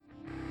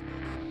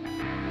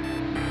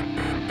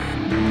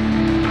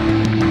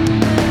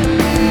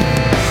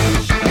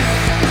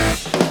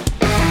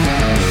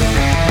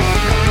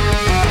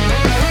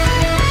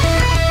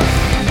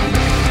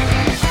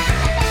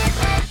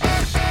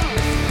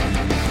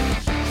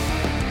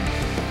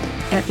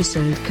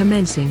Episode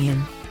commencing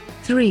in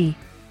 3,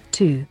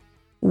 2,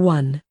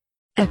 1.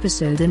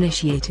 Episode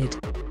initiated.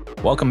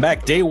 Welcome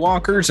back,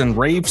 Daywalkers and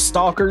Rave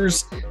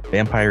Stalkers,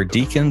 Vampire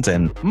Deacons,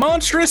 and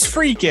Monstrous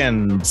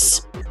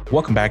Freakins.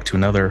 Welcome back to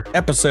another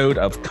episode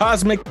of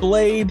Cosmic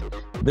Blade.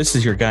 This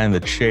is your guy in the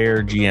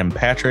chair, GM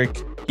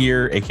Patrick,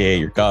 here, aka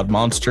your god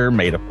monster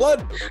made of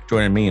blood.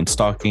 Joining me in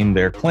stalking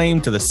their claim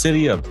to the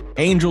city of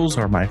angels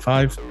are my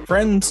 5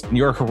 friends,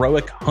 your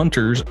heroic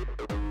hunters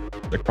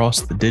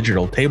across the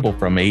digital table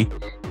from me.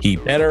 He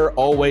better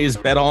always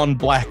bet on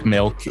black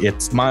milk.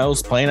 It's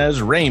Miles playing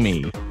as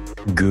Raimi.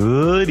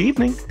 Good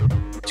evening.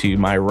 To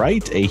my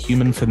right, a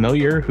human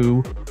familiar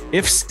who,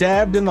 if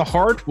stabbed in the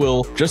heart,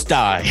 will just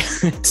die.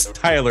 It's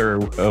Tyler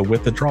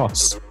with the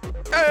dross.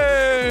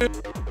 Hey!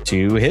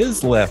 To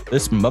his left,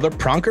 this mother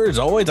pronker is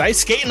always ice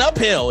skating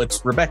uphill.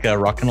 It's Rebecca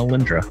rocking a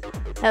Lindra.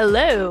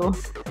 Hello.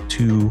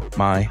 To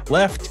my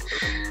left,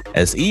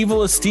 as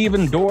evil as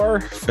Steven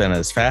Dorff and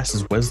as fast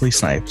as Wesley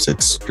Snipes,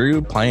 it's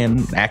Drew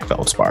playing Mac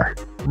Feldspar.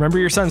 Remember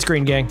your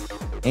sunscreen, gang.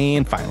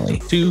 And finally,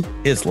 to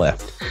his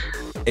left,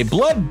 a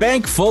blood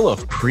bank full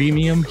of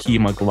premium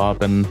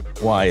hemoglobin.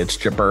 Why, it's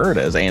Jabbird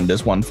as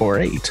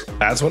Andis148.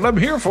 That's what I'm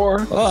here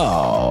for.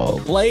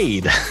 Oh,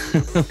 Blade.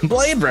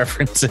 Blade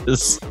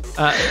references.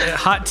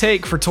 Hot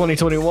take for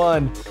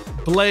 2021.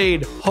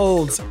 Blade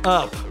holds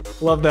up.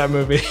 Love that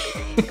movie.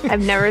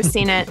 I've never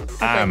seen it.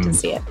 I'd like to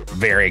see it.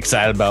 Very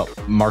excited about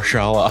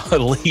Marshall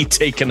Ali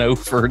taking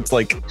over. It's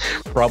like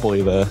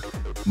probably the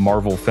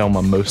Marvel film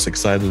I'm most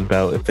excited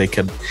about. If they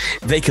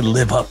could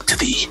live up to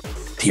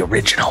the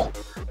original.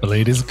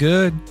 Blade is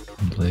good.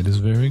 Blade is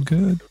very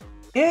good.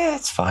 Yeah,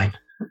 it's fine.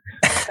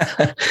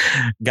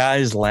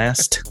 Guys,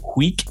 last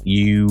week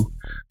you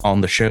on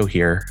the show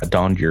here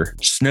donned your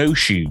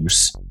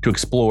snowshoes to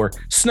explore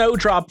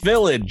Snowdrop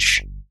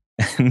Village.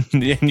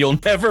 And you'll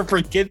never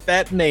forget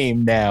that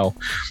name now.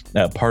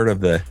 Part of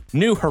the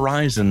New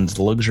Horizons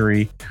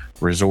luxury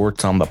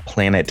resorts on the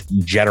planet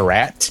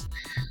Jeterat.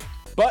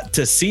 But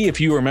to see if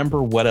you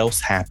remember what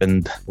else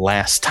happened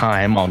last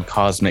time on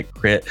Cosmic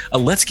Crit,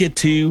 let's get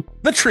to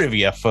the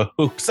trivia,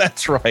 folks.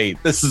 That's right.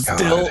 This is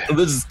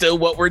still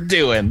what we're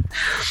doing.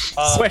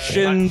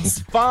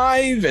 Questions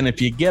 5, and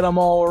if you get them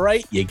all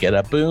right, you get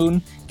a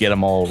boon. Get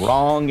them all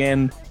wrong,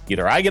 and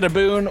either I get a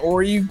boon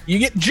or you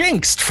get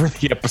jinxed for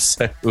the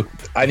episode.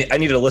 I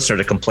need a listener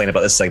to complain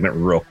about this segment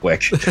real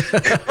quick.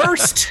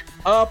 First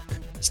up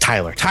is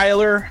Tyler.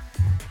 Tyler,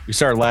 we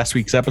started last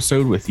week's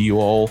episode with you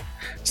all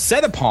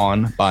set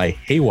upon by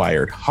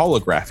haywired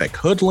holographic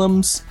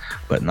hoodlums,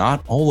 but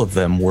not all of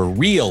them were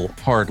real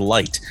hard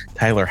light.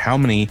 Tyler, how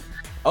many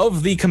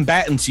of the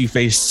combatants you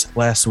faced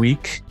last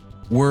week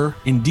were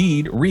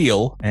indeed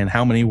real, and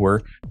how many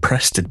were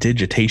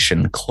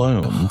prestidigitation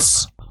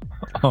clones?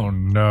 Oh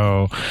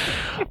no.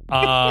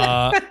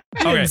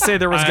 Okay, say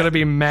there was going to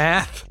be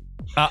math.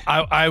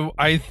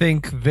 I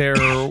think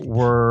there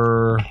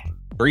were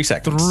 3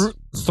 seconds.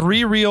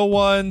 3 real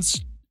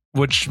ones,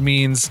 which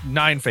means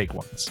 9 fake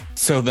ones.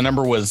 So the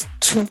number was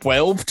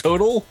 12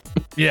 total?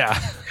 Yeah.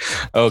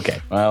 Okay.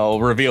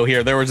 Well, reveal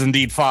here. There was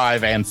indeed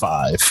 5 and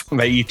 5.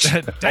 They each,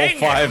 all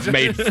 5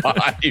 made 5.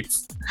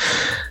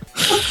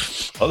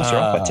 Oh, that's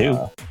wrong by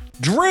 2.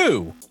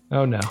 Drew.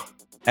 Oh no.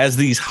 As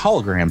these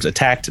holograms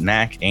attacked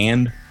Knack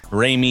and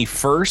Raimi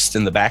first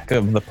in the back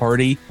of the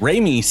party,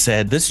 Raimi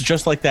said, "This is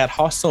just like that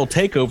hostile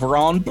takeover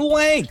on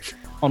blank."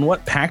 On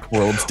what Pact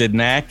Worlds did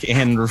Knack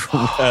and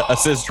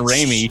assist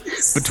Raimi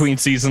between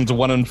seasons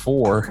 1 and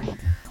 4?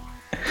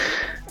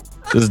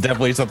 This is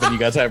definitely something you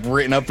guys have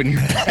written up in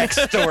your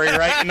backstory,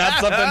 right? Not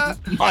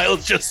something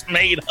Miles just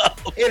made up.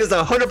 It is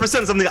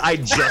 100% something I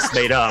just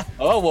made up.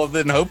 Oh, well,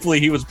 then hopefully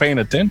he was paying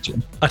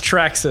attention.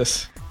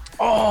 Atraxis.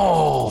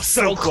 Oh,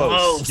 so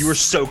close. You were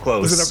so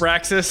close. Was it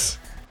Abraxas?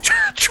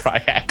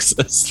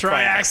 Triaxis.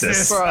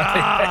 Triaxis.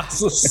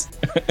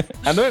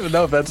 I don't even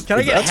know if that's... Can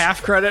I get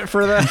half credit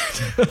for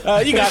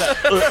that? You got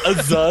a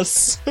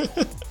thus.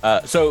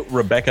 So,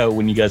 Rebecca,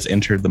 when you guys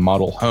entered the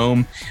model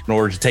home, in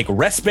order to take a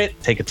respite,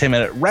 take a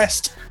 10-minute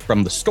rest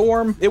from the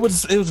storm, it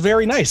was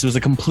very nice. It was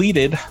a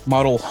completed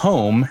model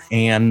home,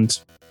 and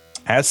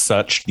as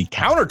such, the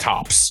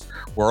countertops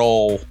were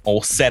all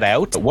set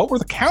out. What were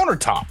the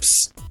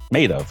countertops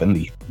made of in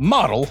the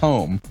model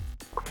home?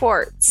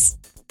 Quartz.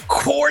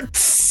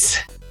 Quartz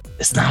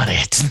is not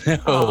it.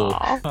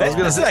 No.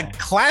 This is a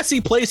classy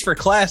place for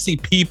classy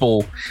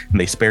people, and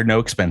they spared no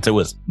expense. It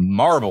was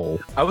marble.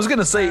 I was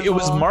gonna say it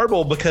was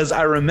marble because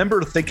I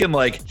remember thinking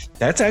like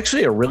that's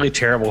actually a really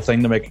terrible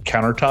thing to make a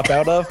countertop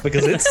out of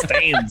because it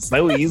stains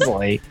so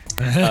easily.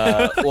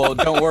 Well,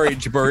 don't worry,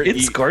 Jabert.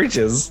 It's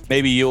gorgeous.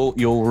 Maybe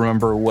you'll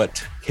remember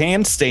what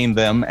can stain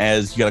them,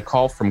 as you got a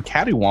call from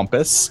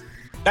Cattywampus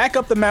back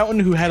up the mountain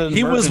who had an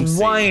emergency. He was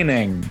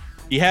whining.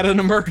 He had an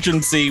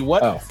emergency.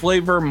 What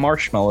flavor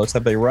marshmallows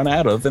have they run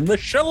out of in the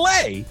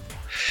chalet?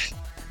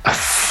 A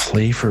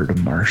flavored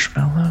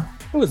marshmallow?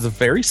 It was a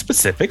very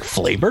specific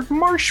flavored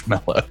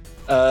marshmallow.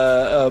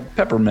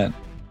 Peppermint.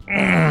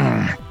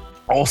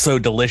 Also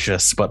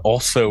delicious, but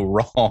also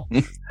wrong.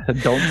 I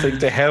don't think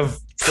they have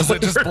Was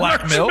it just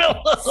black milk?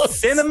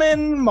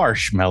 Cinnamon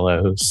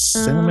marshmallows.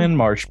 Cinnamon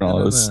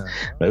marshmallows.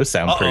 Those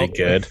sound pretty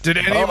good. Did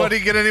anybody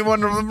get any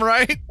one of them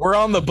right? We're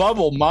on the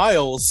bubble,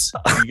 Miles.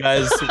 You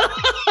guys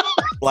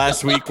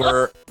last week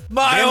were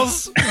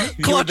Miles,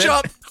 clutch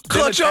up,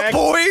 attacked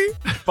boy.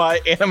 by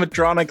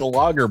animatronic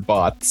lager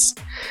bots.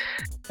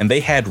 And they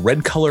had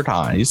red colored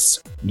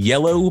eyes,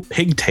 yellow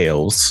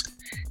pigtails,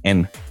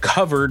 and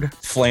covered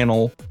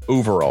flannel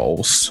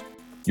overalls.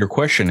 Your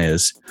question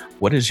is,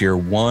 what is your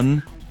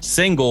one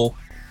single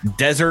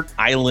desert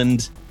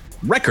island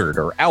record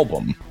or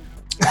album?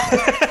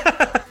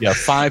 You have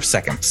 5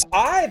 seconds.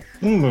 I'm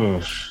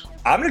going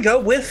to go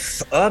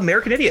with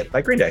American Idiot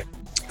by Green Day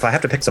if I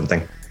have to pick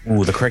something.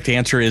 Ooh, the correct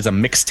answer is a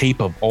mixtape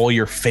of all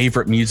your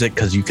favorite music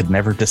because you could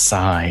never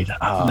decide.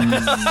 Oh,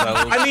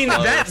 I mean,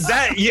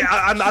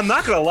 I'm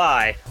not going to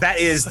lie. That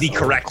is the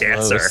correct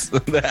answer.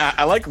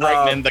 I like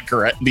writing in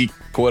the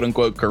quote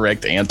unquote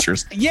correct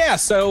answers. Yeah,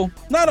 so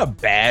not a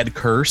bad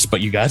curse, but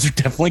you guys are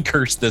definitely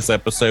cursed this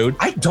episode.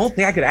 I don't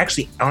think I could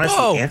actually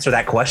honestly answer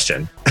that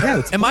question.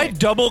 Yeah, Am I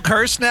double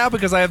cursed now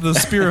because I have the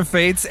Spear of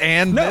Fates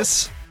and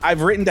this?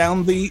 I've written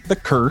down the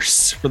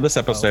curse for this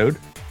episode.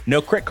 No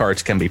crit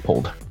cards can be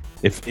pulled.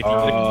 If you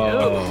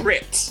no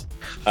crit.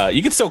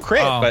 You can still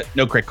crit, but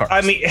no crit cards.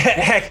 I mean,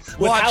 heck,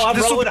 with how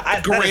I'm rolling,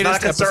 that is not a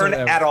concern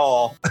at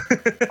all.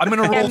 I'm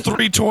going to roll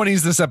 3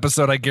 20s this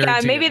episode, I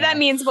guarantee. Yeah, maybe that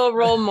means we'll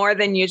roll more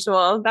than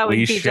usual. That would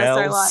be just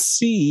our luck.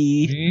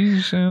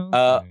 See.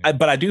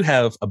 But I do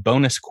have a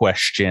bonus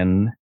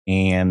question,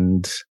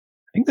 and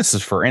I think this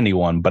is for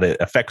anyone, but it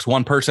affects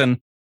one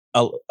person.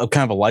 A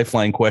kind of a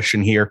lifeline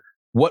question here.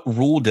 What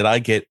rule did I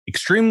get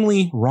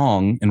extremely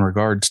wrong in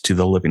regards to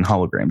the living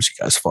holograms you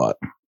guys fought?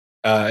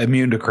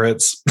 Immune to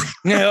crits.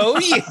 Oh,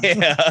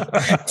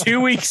 yeah.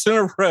 2 weeks in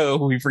a row,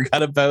 we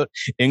forgot about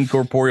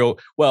incorporeal.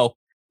 Well,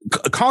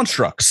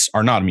 constructs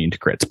are not immune to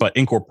crits, but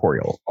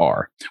incorporeal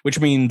are, which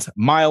means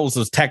Miles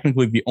is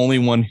technically the only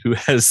one who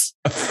has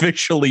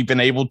officially been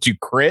able to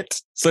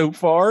crit so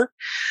far,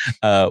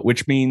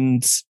 which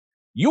means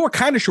you were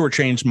kind of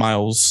shortchanged,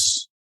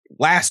 Miles,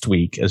 last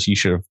week, as you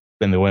should have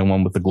been the only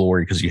one with the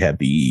glory because you had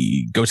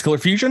the Ghost Killer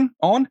Fusion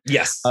on.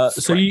 Yes.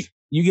 So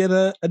you get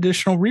an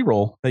additional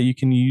reroll that you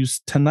can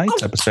use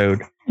tonight's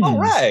episode. All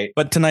right.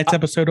 But tonight's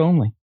episode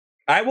only.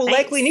 I will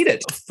likely need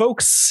it.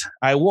 Folks,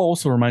 I will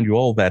also remind you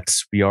all that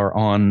we are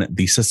on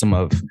the system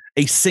of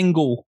a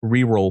single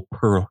reroll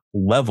per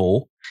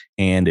level.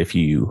 And if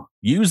you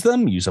use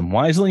them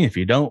wisely. If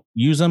you don't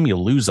use them, you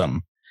lose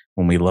them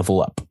when we level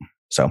up.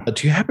 So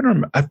Do you happen to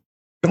remember?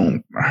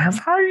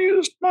 Have I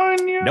used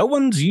mine yet? no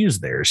one's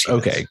used theirs yet.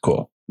 Okay,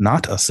 cool.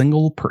 Not a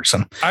single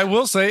person. I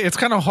will say it's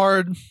kind of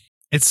hard.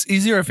 It's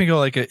easier, I think,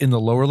 like in the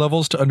lower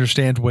levels to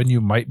understand when you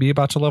might be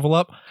about to level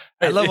up.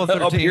 At level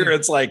 13, Up here,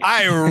 it's like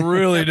I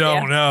really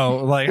don't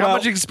know. Like, how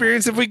much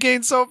experience have we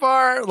gained so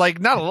far?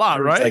 Like, not a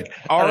lot, right? Like,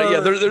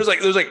 there's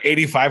like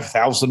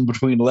 85,000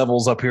 between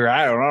levels up here.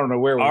 I don't know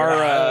where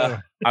we're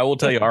at. I will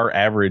tell you, our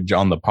average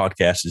on the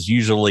podcast is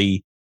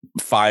usually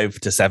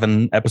 5 to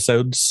 7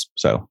 episodes.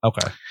 So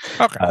Okay.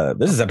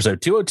 This is episode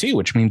 202,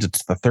 which means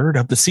it's the third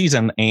of the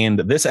season, and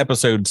this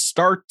episode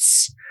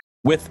starts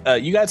with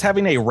you guys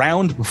having a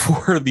round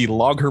before the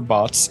logger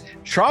bots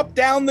chop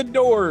down the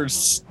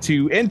doors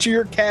to enter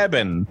your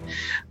cabin.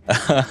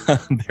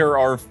 There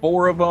are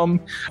 4 of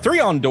them, 3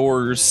 on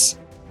doors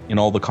in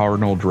all the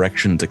cardinal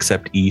directions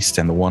except east,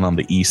 and the one on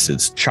the east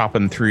is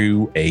chopping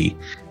through a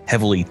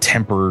heavily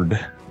tempered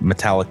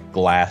metallic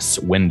glass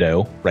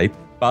window right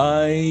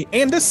by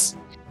Andis.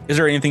 Is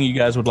there anything you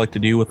guys would like to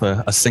do with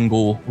a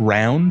single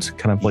round,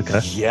 kind of like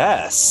a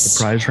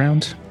surprise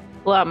round?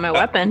 Pull out my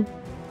weapon.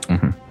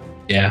 Mm-hmm.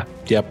 Yeah.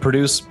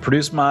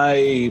 Produce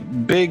my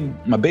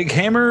big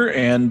hammer,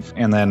 and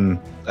then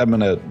I'm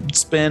gonna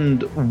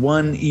spend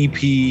 1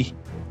 EP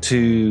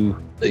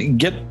to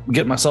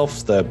get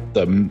myself the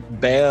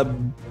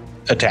Bab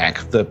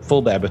attack, the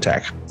full Bab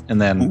attack,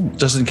 and then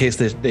just in case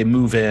they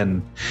move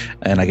in,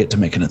 and I get to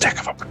make an attack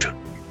of opportunity.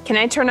 Can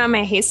I turn on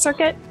my haste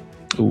circuit?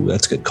 Ooh,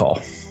 that's a good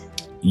call.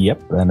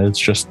 Yep, and it's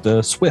just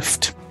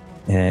swift.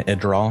 A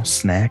draw,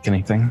 snack,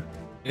 anything.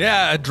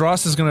 Yeah,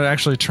 Dross is going to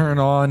actually turn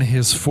on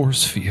his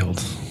force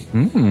field.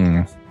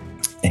 An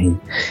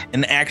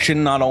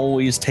action not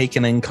always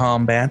taken in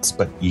combats,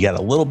 but you got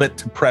a little bit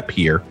to prep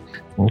here. A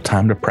little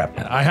time to prep.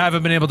 I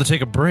haven't been able to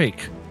take a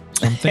break.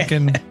 So I'm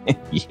thinking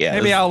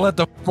maybe I'll let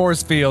the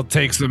force field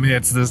take some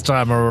hits this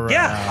time around.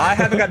 Yeah, I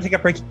haven't got to take a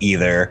break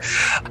either.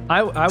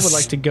 I would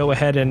like to go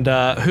ahead and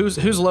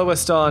who's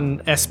lowest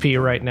on SP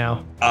right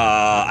now?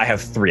 I have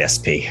 3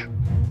 SP.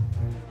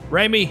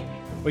 Raimi,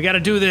 we got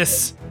to do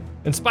this.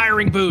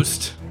 Inspiring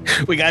boost.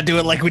 We gotta do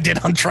it like we did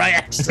on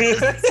Triax.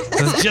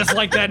 It's just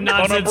like that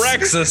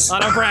nonsense.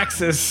 On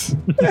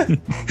Abraxas.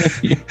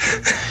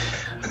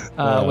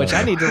 Which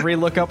I need to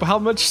relook up how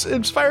much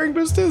inspiring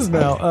boost is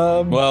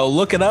now. Well,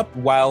 look it up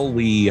while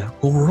we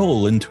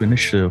roll into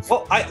initiative.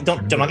 Well,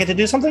 don't I get to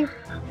do something?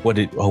 What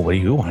do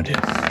you want to do?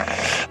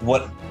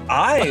 what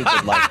I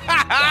would like.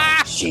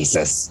 Oh,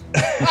 Jesus.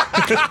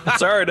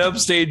 Sorry to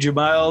upstage you,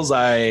 Miles.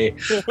 I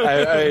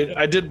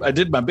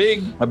did my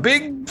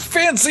big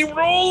fancy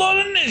roll on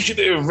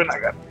initiative, and I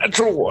got a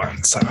natural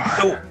one.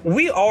 So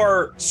we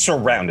are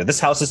surrounded. This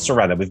house is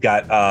surrounded. We've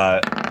got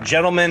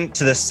gentlemen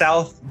to the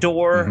south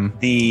door,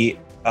 the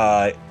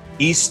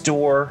east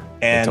door,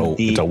 and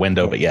it's a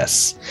window, but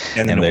yes,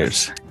 and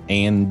there's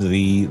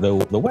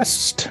the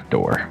west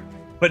door.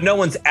 But no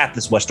one's at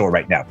this west door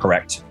right now,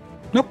 correct?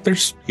 Nope. Can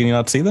you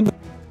not see them?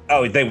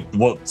 Oh,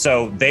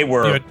 so they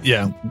were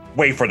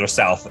way further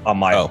south on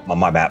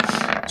my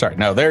map. Sorry,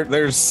 no,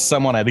 there's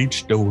someone at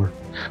each door.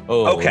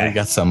 Oh, okay. We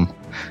got some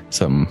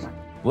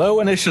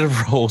low initiative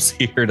rolls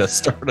here to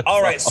start us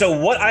All right, off. so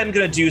what I'm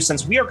going to do,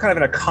 since we are kind of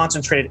in a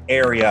concentrated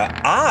area,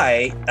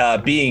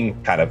 I,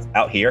 being kind of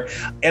out here,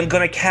 am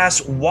going to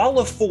cast Wall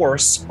of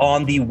Force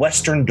on the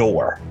western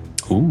door.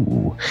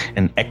 Ooh,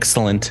 an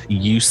excellent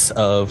use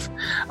of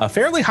a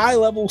fairly high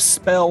level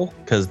spell,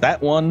 because that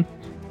one,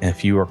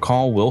 if you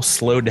recall, will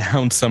slow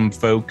down some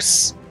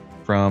folks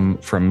from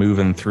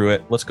moving through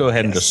it. Let's go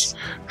ahead and just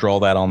draw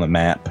that on the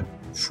map.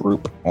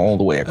 Swoop all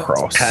the way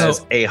across.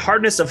 Has a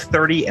hardness of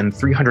 30 and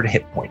 300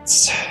 hit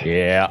points.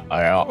 Yeah.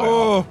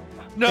 Oh,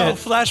 no,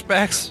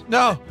 flashbacks.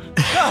 No.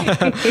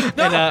 And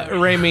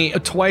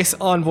Raimi, twice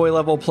envoy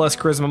level plus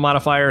charisma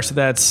modifier, so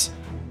that's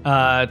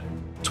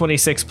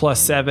 26 plus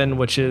 7,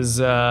 which is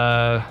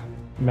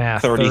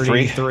math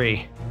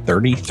 33.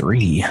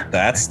 33.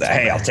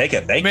 Hey, I'll take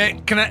it. Thank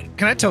you.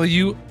 Can I tell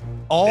you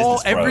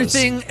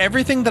everything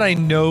that I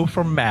know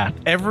from math,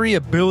 every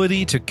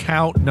ability to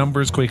count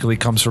numbers quickly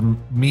comes from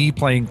me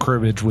playing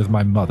cribbage with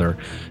my mother.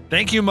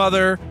 Thank you,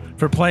 Mother,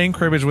 for playing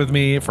cribbage with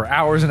me for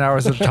hours and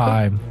hours at a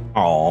time.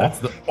 Aw. That's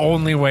the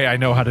only way I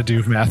know how to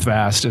do math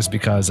fast is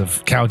because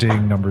of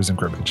counting numbers in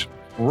cribbage.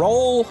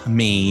 Roll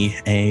me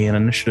an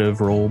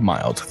initiative roll,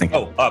 Miles. I think.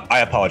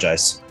 I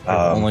apologize.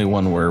 Only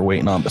one we're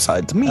waiting on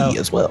besides me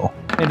as well.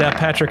 And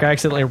Patrick, I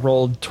accidentally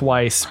rolled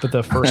twice, but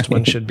the first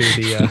one should be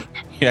the.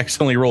 You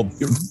accidentally rolled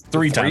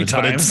three times.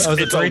 But it's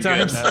 3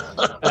 times?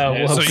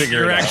 So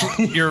you're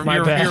actually your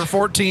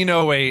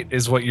 1408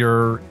 is what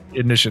your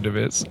initiative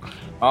is.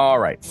 All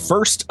right.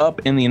 First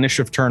up in the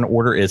initiative turn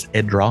order is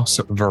Edros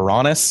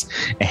Varonis.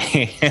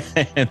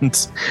 And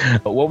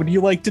what would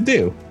you like to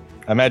do?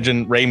 I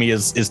imagine Raimi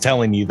is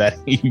telling you that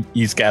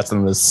he's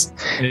casting this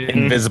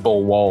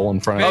invisible wall in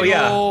front of Oh, you.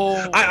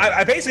 yeah.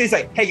 I basically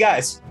say, hey,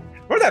 guys,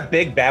 remember that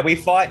big bad we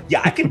fought?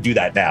 Yeah, I can do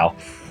that now.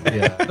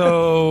 Yeah.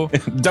 So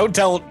don't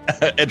tell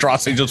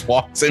Edros he just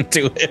walks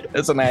into it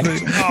as an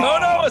action. Oh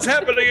no, it's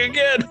happening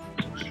again.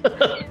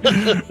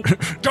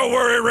 don't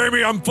worry,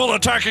 Raimi, I'm full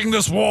attacking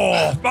this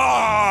wall.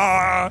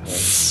 I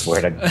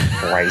swear to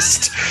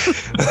Christ.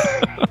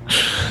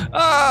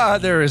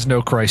 There is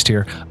no Christ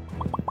here.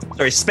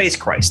 Sorry, Space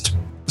Christ.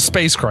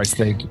 Space Christ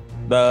thing.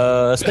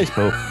 The Space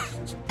Pope.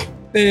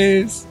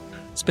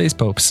 Space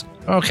Popes.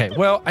 Okay,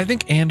 well, I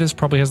think Andis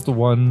probably has the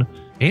one.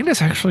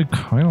 Andis actually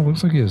kind of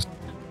looks like he is.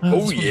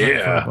 Oh,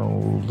 yeah.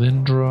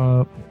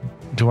 Lindra.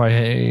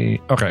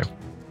 Okay.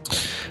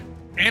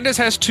 Andis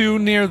has 2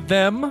 near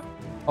them.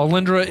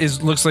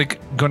 Alindra looks like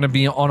going to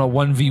be on a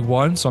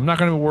 1v1, so I'm not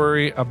going to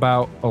worry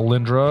about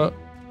Alindra,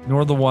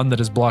 nor the one that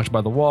is blocked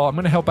by the wall. I'm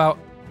going to help out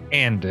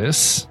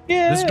Andis.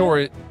 Yeah.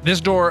 This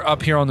door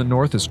up here on the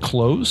north is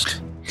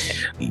closed.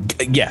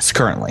 Yes,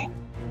 currently.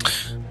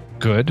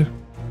 Good.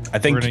 I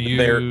think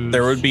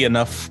there would be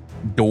enough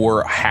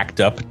door hacked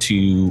up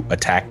to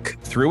attack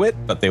through it,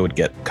 but they would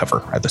get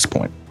cover at this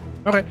point.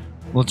 Okay,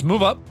 let's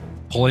move up,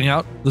 pulling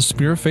out the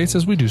Spear of Fates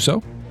as we do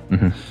so.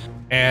 Mm-hmm.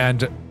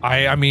 And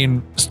I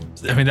mean,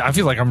 I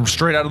feel like I'm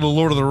straight out of the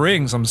Lord of the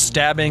Rings. I'm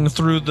stabbing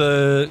through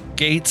the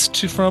gates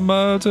to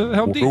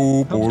Helm Deep.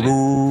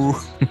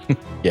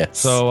 Yes.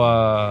 So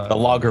the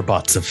logger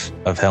bots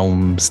of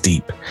Helm's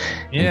Deep.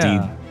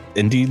 Yeah.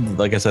 Indeed,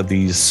 like I said,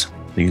 these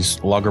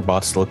logger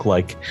bots look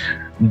like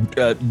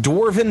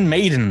dwarven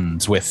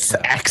maidens with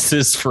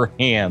axes for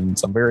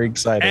hands. I'm very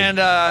excited. And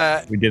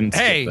we didn't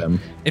skip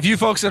them. If you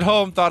folks at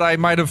home thought I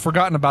might have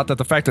forgotten about that,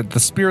 the fact that the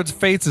Spirit's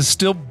Fates is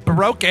still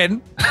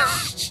broken,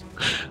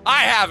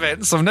 I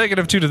haven't. So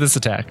 -2 to this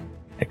attack.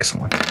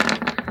 Excellent.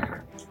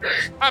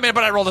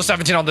 But I rolled a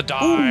 17 on the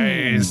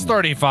dice.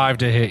 35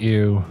 to hit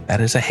you.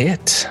 That is a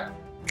hit,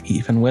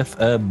 even with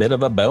a bit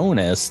of a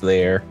bonus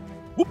there.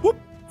 Whoop, whoop.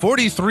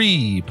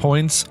 43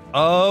 points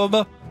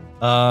of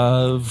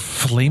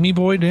Flamey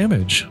Boy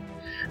damage.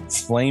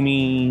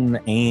 Flaming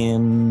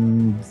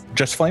and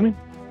just flaming?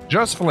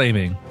 Just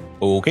flaming.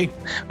 Okay.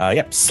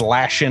 Yep.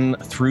 Slashing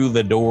through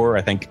the door.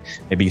 I think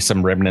maybe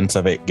some remnants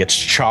of it gets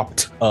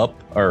chopped up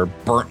or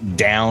burnt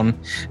down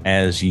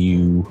as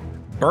you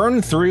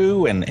burn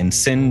through and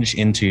singe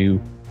into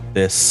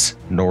this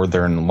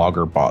northern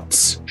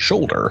loggerbot's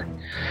shoulder.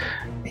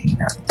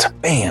 And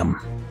bam.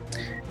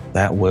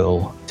 That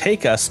will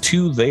take us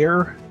to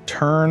their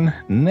turn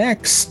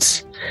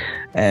next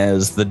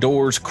as the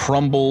doors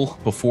crumble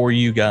before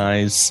you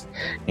guys.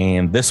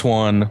 And this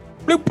one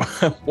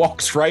bloop,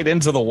 walks right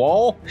into the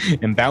wall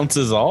and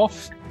bounces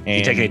off. And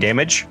you take any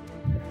damage?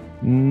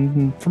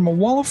 From a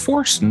wall of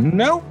force?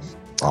 No.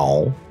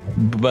 Oh,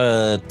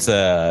 but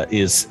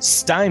is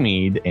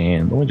stymied,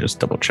 and let me just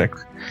double check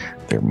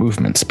their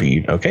movement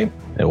speed. Okay,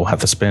 it will have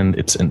to spend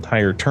its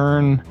entire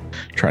turn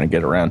trying to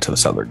get around to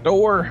this other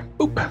door.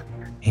 Boop.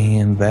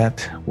 And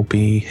that will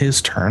be his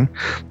turn.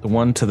 The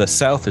one to the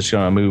south is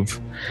going to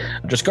move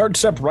just guard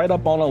step right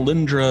up on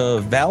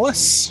Alindra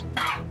Valis.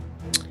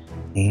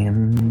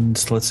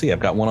 And let's see, I've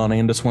got one on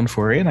Andis, one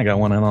for you, and I got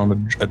one on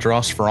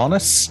Adros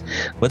Veronis.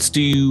 Let's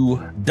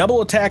do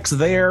double attacks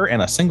there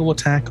and a single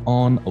attack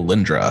on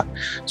Alindra.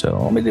 So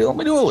let me do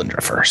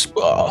Alindra first.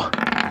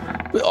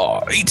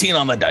 18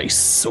 on the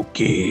dice.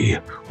 Okay,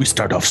 we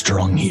start off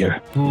strong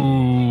here.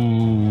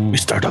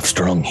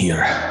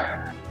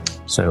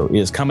 So he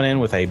is coming in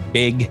with a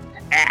big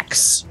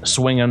axe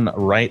swinging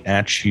right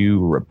at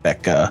you,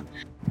 Rebecca.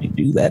 Let me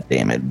do that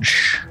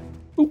damage.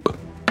 Boop.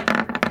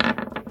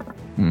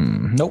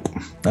 Nope,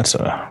 that's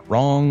a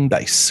wrong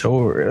dice.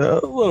 So a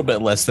little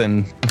bit less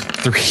than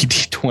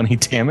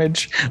 3d20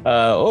 damage.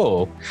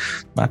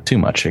 Not too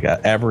much. I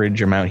got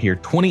average amount here,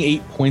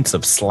 28 points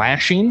of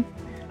slashing.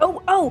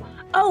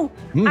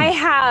 I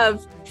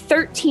have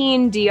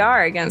 13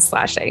 DR against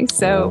slashing.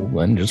 So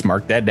then just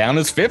mark that down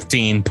as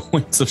 15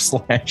 points of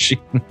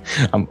slashing.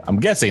 I'm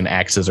guessing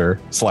axes are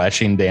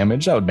slashing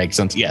damage. That would make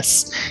sense.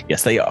 Yes,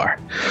 they are.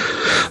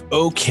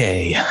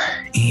 Okay,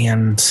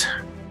 and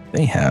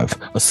they have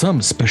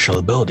some special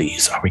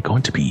abilities. Are we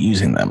going to be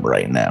using them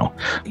right now?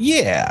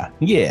 Yeah.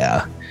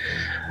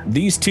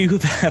 These two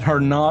that are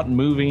not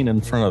moving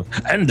in front of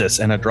Andis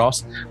and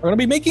Adros are going to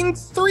be making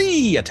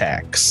 3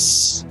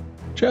 attacks.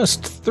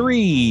 Just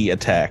 3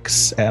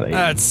 attacks at a...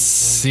 That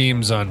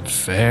seems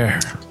unfair.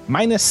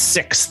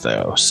 -6,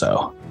 though, so...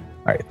 All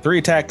right, 3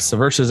 attacks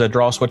versus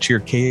Adros. What's your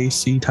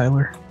KAC,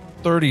 Tyler?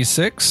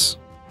 36.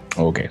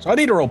 Okay, so I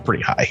need to roll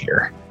pretty high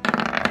here.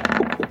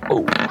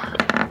 Oh.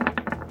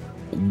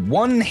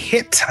 1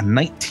 hit, a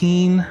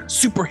 19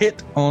 super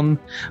hit on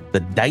the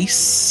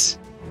dice,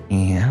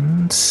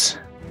 and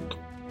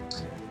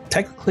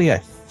technically I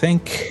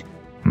think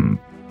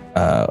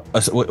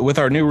with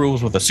our new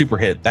rules with a super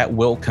hit, that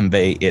will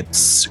convey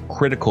its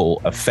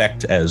critical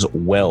effect as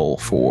well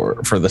for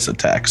this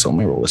attack. So let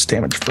me roll this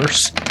damage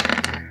first.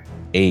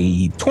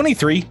 A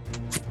 23,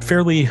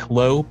 fairly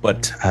low,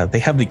 but they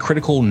have the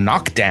critical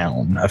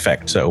knockdown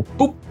effect. So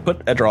boop,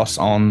 put Adros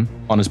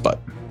on his butt.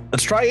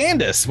 Let's try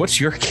Andis.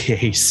 What's your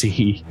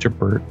KC,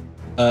 Jabert?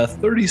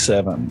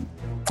 37.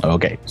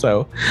 Okay,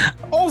 so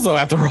also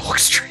have to roll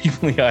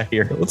extremely high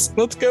here. Let's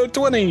go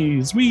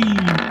 20s. Wee.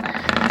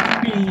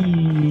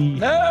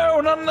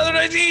 No, not another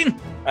 19.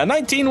 A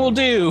 19 will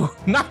do.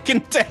 Knocking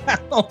down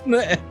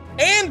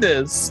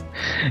Andis.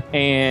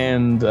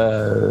 And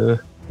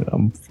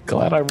I'm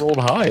glad I rolled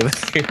high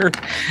there.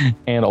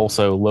 And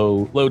also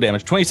low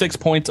damage. 26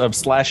 points of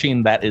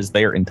slashing. That is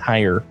their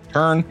entire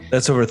turn.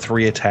 That's over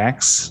 3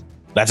 attacks.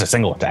 That's a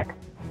single attack.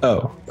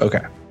 Oh,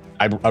 okay.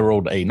 I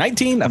rolled a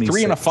 19, a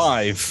 3, and a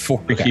 5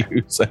 for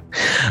you. So,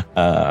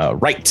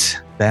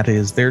 right. That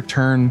is their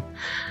turn.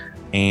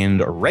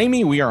 And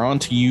Raimi, we are on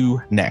to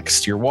you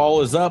next. Your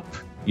wall is up.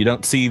 You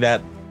don't see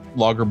that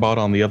logger bot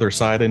on the other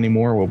side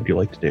anymore. What would you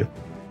like to do?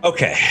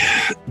 Okay.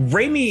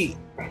 Raimi.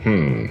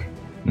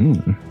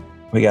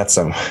 We got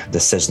some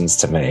decisions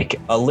to make.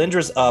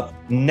 Alindra's up.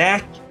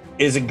 Knack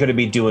isn't going to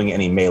be doing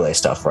any melee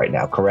stuff right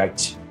now,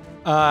 correct?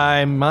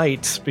 I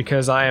might,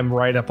 because I am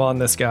right up on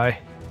this guy.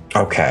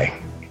 Okay.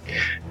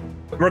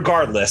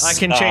 Regardless, I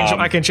can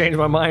change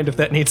my mind if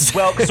that needs to.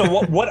 Well, so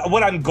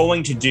what I'm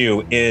going to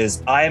do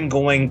is I am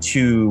going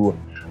to...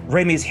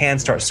 Raimi's hand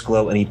starts to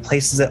glow, and he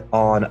places it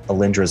on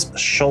Alindra's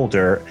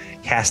shoulder,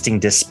 casting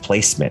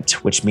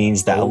displacement, which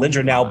means that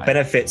Alindra now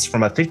benefits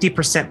from a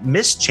 50%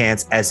 miss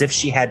chance as if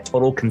she had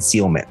total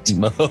concealment.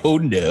 Oh,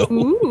 no.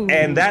 Ooh.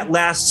 And that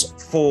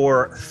lasts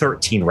for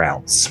 13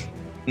 rounds.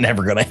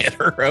 Never gonna hit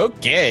her.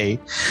 Okay.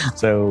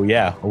 So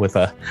yeah, with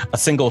a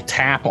single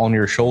tap on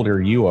your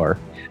shoulder, you are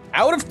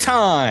out of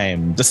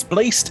time,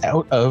 displaced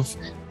out of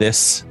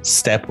this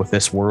step with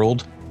this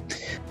world.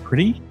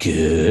 Pretty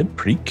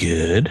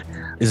good.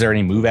 Is there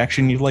any move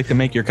action you'd like to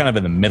make? You're kind of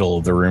in the middle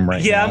of the room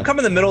right now. Yeah, I'm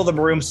coming in the middle of the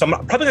room, so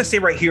I'm probably gonna stay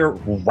right here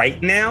right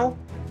now.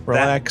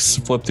 Relax,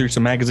 flip through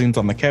some magazines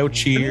on the couch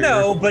here.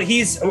 No, but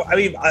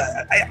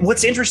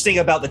what's interesting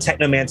about the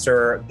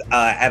Technomancer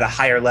at a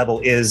higher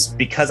level is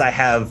because I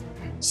have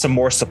some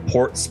more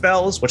support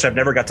spells, which I've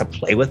never got to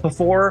play with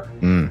before.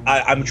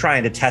 I'm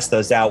trying to test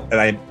those out, and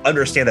I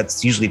understand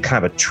that's usually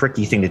kind of a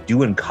tricky thing to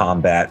do in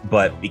combat,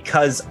 but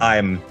because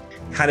I'm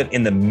kind of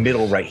in the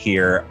middle right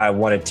here, I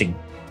wanted to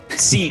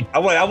see. I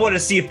want to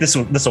see if this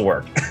will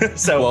work.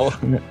 So, well,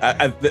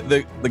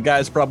 the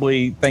guys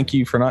probably thank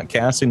you for not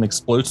casting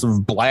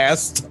explosive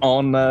blast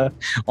on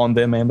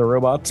them and the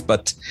robots,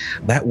 but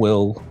that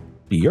will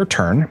be your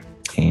turn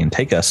and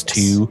take us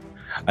to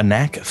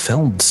Anak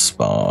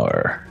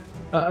Feldspar.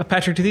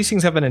 Patrick, do these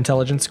things have an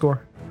intelligence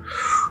score?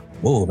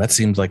 Whoa, that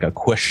seems like a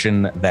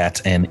question that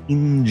an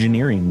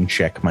engineering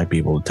check might be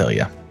able to tell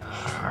you.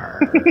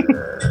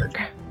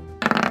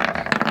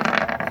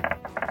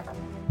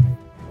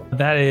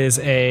 That is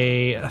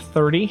a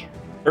 30.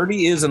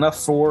 30 is enough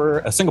for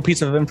a single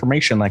piece of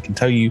information. I can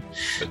tell you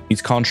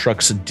these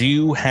constructs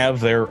do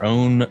have their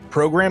own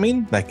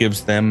programming that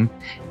gives them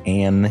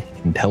an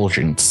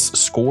intelligence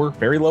score.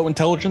 Very low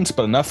intelligence,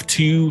 but enough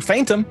to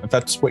faint them, if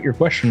that's what your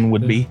question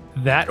would be.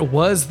 That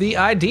was the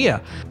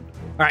idea.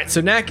 All right,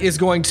 so Nak is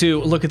going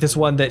to look at this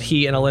one that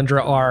he and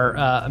Alindra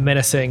are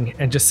menacing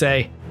and just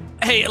say,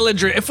 hey,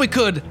 Alindra, if we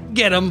could,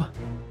 get him.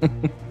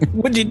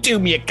 Would you do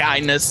me a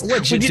kindness?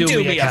 Would you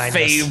do me a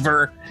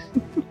favor?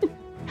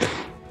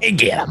 And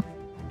get him.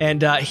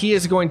 And he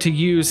is going to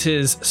use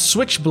his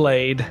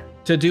switchblade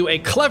to do a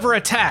clever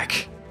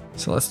attack.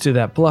 So let's do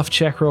that bluff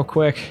check real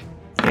quick.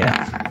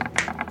 Yeah.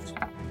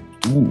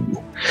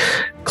 Ooh.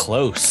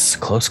 Close.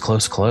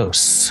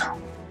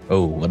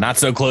 Oh, not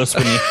so close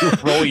when you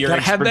roll your Gotta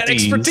expertise. have that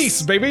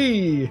expertise,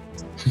 baby.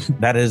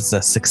 That is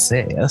a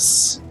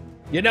success.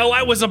 You know,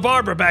 I was a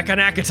barber back on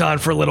Akaton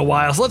for a little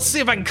while, so let's see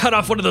if I can cut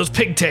off one of those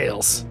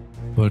pigtails.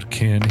 But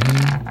can he?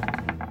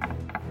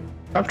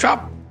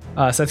 Chop.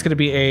 So that's going to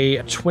be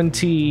a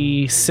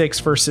 26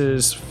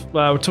 versus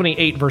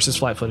 28 versus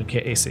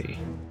flat-footed AC.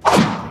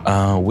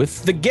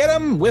 With the get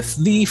him with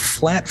the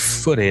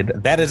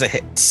flat-footed, that is a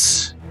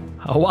hit.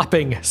 A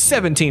whopping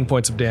 17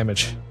 points of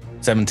damage.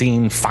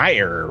 17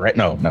 fire, right?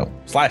 No,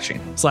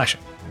 slashing.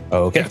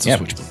 Okay. Yeah, it's a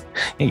switchblade.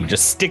 Yeah, you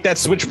just stick that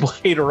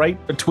switchblade right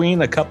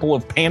between a couple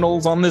of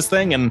panels on this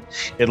thing, and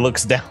it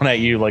looks down at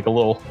you like a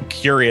little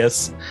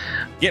curious.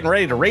 Getting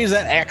ready to raise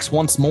that axe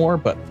once more,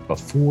 but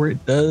before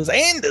it does,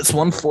 and this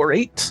one for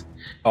 8.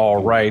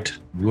 All right.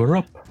 You're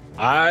up.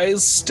 I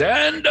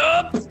stand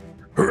up.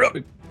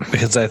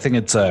 Because I think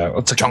it's a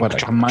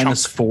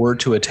 -4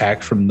 to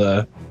attack from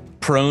the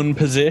Prone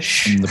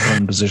position.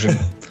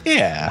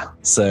 Yeah.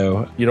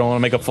 So You don't want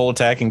to make a full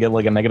attack and get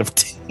like a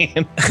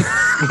 -10.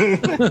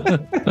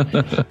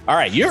 All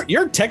right,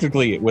 you're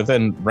technically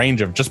within range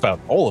of just about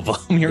all of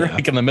them. You're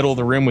like in the middle of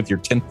the room with your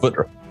 10-foot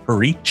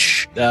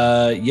reach.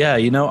 yeah,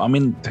 I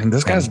mean,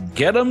 this guy's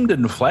get-emmed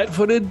and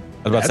flat-footed. I was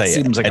about to say,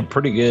 seems like a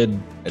pretty good.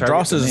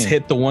 Dross has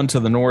hit the one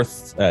to the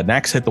north.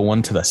 Nax hit the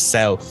one to the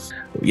south.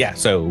 Yeah,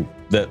 so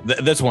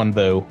this one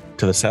though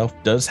to the south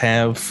does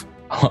have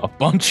a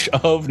bunch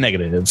of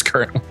negatives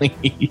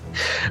currently,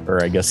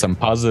 or I guess some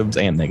positives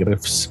and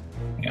negatives.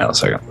 Yeah, a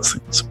second.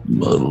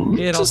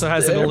 It also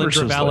has an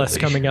Alindra Valis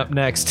coming up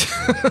next.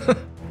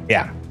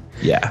 Yeah,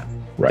 Yeah,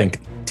 I think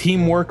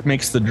teamwork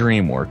makes the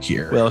dream work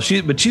here. Well,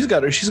 she's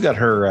got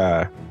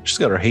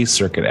her haste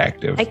circuit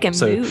active. I can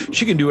move.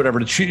 She can do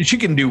whatever she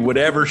can do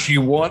whatever she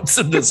wants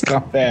in this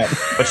combat.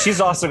 But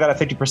she's also got a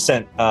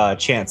 50%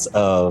 chance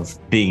of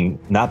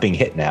not being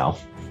hit now.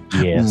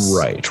 Yes,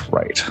 Right.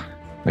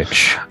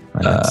 Which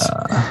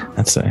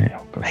that's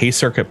a haste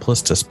circuit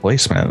plus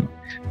displacement.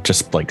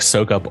 Just like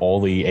soak up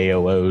all the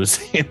AOs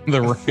in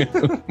the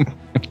room.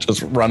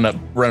 Just run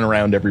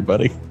around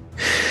everybody.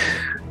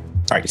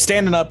 All right,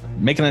 standing up,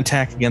 make an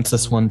attack against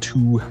this one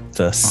to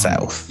the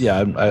south.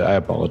 Yeah, I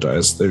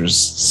apologize. There's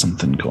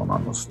something going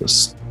on with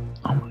this.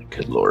 Oh my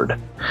good lord!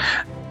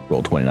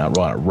 Roll 20, not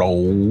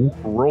roll.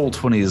 Roll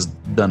 20 has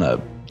done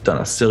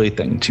a silly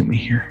thing to me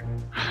here.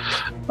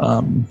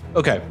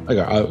 Okay, I've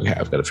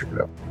got to figure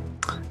it out.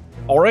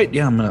 All right,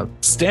 yeah, I'm gonna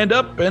stand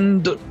up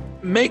and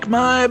make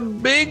my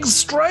big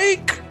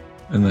strike,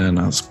 and then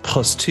that's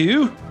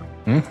 +2.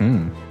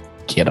 Mm-hmm.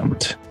 Get him.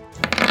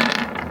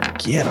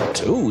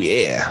 Oh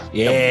yeah.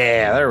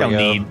 There we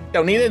go.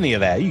 Don't need any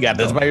of that. You got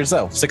this by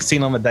yourself.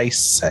 16 on the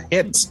dice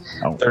hits.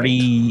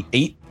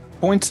 38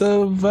 points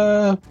of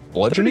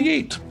bludgeoning.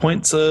 38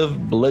 points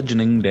of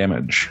bludgeoning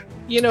damage.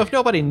 If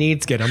nobody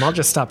needs get him, I'll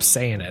just stop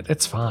saying it.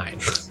 It's fine.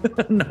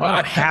 No,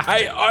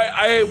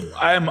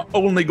 I'm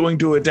only going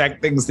to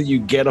attack things that you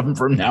get them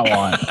from now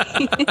on.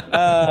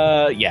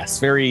 Yes,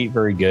 very,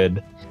 very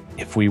good.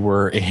 If we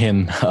were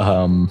in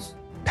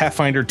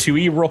Pathfinder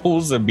 2e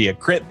rolls, it'd be a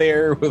crit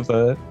there with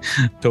a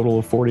total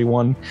of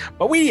 41.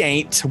 But we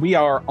ain't. We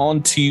are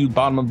on to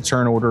bottom of the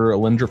turn order,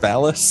 Alindra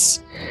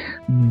Valis.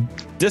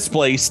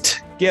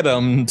 Displaced. Get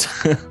him.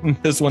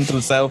 This one to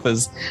the south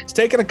is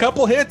taking a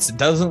couple hits. It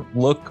doesn't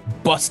look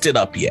busted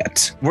up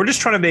yet. We're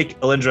just trying to make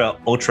Alindra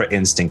Ultra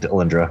Instinct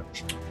Alindra.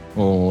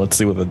 Well, let's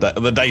see what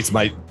the dice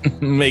might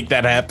make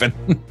that happen.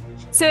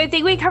 So I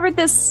think we covered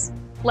this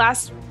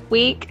last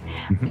week.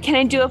 Can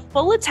I do a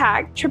full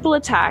attack, triple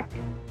attack,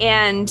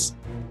 and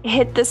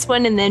hit this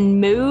one and then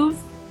move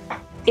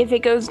if it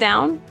goes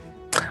down?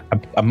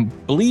 I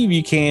believe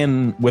you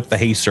can with the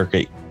haste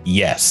circuit.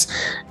 Yes.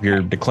 If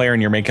you're declaring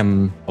you're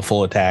making a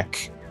full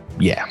attack,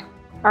 yeah.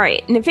 All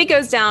right. And if it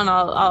goes down,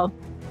 I'll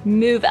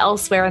move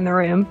elsewhere in the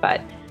room. But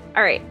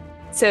all right.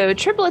 So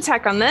triple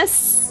attack on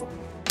this.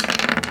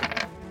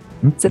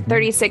 It's a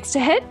 36 to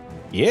hit.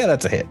 Yeah,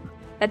 that's a hit.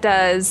 That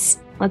does,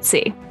 let's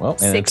see, Well, and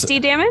 60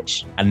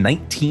 damage. a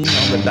 19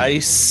 on the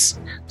dice.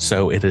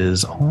 So it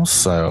is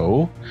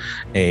also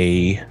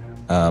a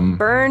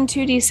Burn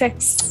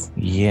 2d6.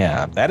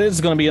 yeah, that is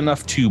going to be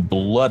enough to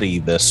bloody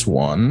this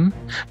one,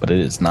 but it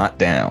is not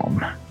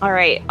down. All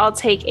right. I'll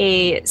take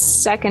a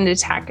second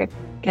attack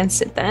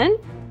against it then.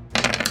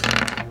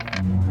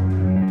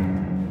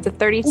 It's a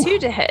 32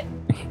 to hit.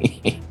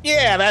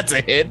 Yeah, that's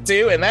a hit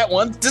too, and that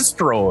one's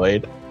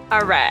destroyed.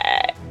 All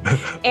right.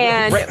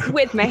 And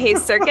with my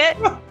haste circuit,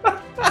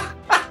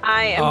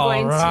 I am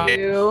going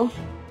to,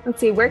 let's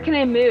see, where can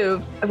I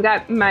move? I've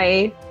got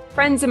my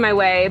friends in my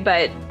way,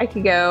 but I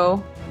could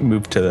go.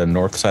 Move to the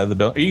north side of the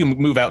building. You can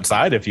move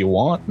outside if you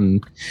want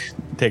and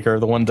take care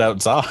of the ones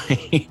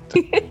outside.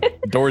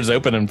 Door's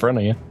open in front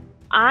of you.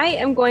 I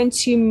am going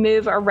to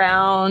move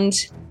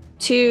around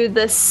to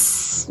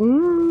this.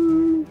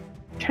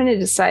 Trying to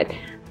decide.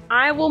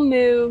 I will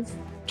move.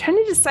 Trying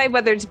to decide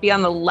whether to be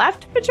on the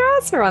left of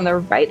Adros or on the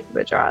right of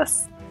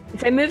Adros.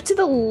 If I move to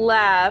the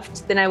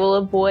left, then I will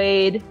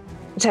avoid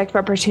attack of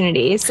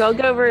opportunity. So I'll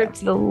go over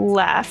to the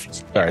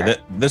left. Sorry,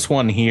 this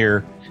one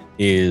here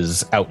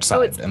is outside.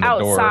 Oh, it's and the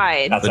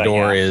outside. The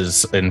door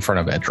is in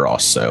front of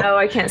Edros. So. Oh,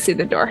 I can't see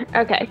the door.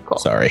 Okay, cool.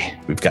 Sorry,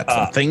 we've got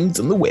some things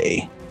in the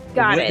way.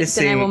 Got it.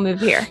 Then I will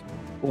move here.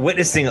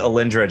 Witnessing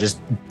Alindra just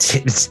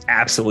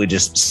absolutely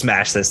just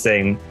smash this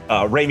thing,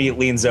 Raimi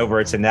leans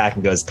over to Knack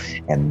and goes,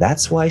 and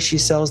that's why she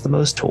sells the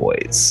most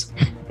toys.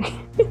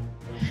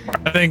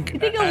 I think. You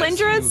think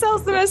Alindra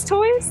sells the most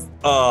toys?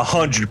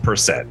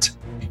 100%.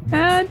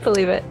 I'd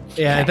believe it.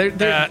 Yeah,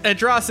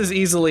 Adros is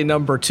easily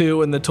number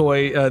 2 in the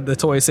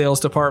toy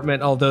sales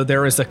department, although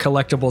there is a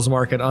collectibles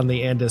market on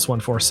the Andis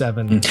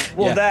 147.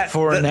 Well,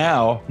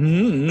 now.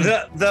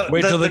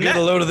 Wait till they get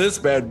a load of this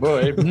bad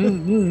boy.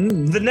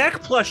 The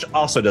neck plush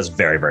also does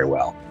very, very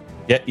well.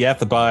 Yeah, you have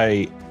to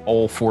buy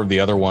all 4 of the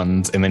other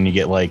ones, and then you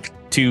get like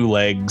 2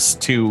 legs,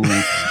 2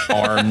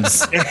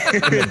 arms in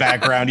the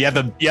background. You have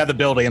to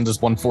build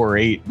Andis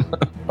 148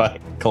 by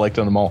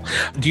collecting them all.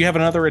 Do you have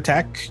another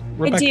attack,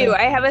 Rebecca? I do.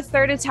 I have a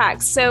third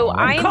attack. So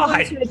I am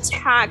going to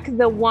attack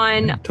the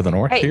one to the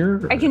north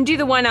here. I can do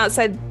the one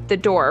outside the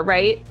door,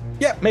 right?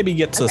 Yeah, maybe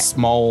gets a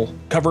small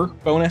cover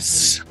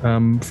bonus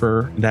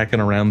for attacking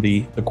around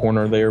the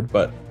corner there.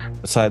 But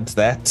besides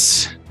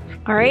that,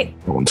 all right,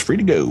 everyone's free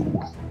to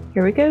go.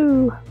 Here we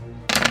go.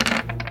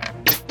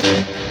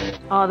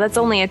 Oh, that's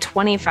only a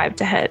 25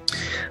 to hit.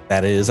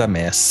 That is a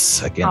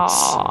miss against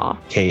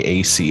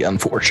KAC,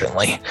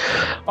 unfortunately.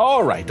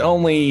 All right,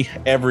 only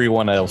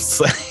everyone else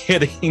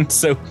hitting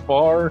so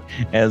far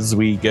as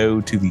we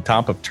go to the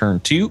top of turn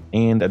 2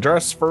 and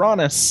address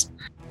Veronis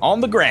on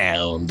the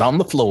ground, on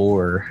the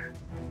floor.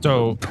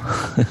 So,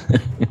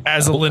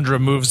 as Alindra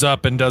moves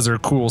up and does her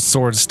cool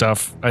sword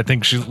stuff, I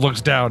think she looks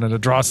down and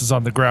Adros is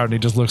on the ground and he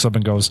just looks up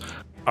and goes,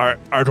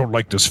 I don't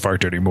like this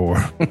fight anymore.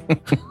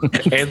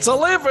 It's a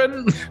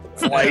living.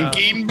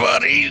 Flanking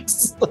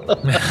buddies.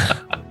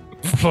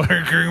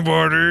 Flanking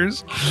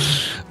borders.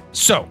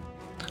 So,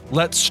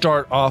 let's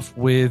start off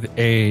with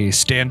a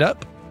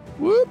stand-up.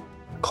 Whoop.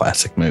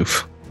 Classic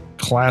move.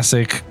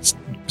 Classic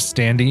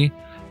standy.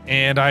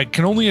 And I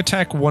can only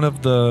attack one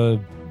of the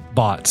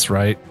bots,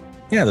 right?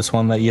 Yeah, this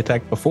one that you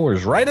attacked before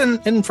is right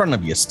in front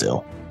of you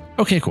still.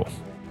 Okay, cool.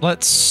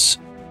 Let's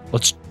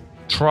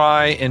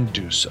try and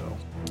do so.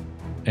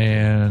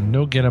 And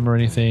no get him or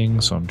anything,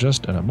 so I'm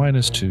just at a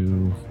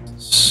 -2.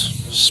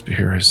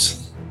 Spear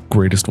is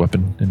greatest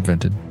weapon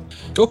invented.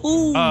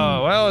 Ooh.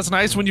 Oh, well, it's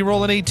nice when you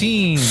roll an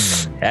 18.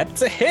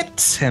 That's a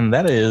hit, and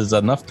that is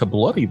enough to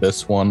bloody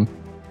this one.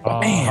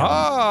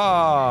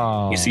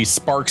 Bam. You see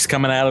sparks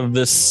coming out of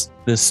this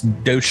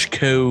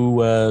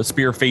Doshko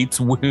Spear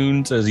Fate's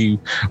wounds as you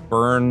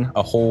burn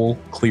a hole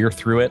clear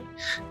through it.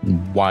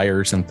 And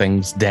wires and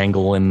things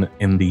dangle in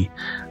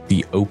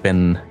the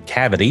open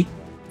cavity.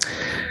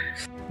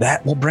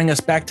 That will bring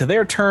us back to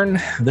their turn.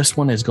 This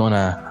one is going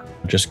to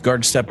just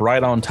guard step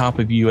right on top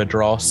of you,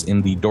 Adros,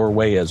 in the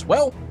doorway as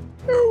well.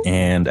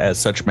 And as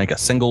such, make a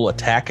single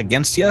attack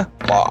against you.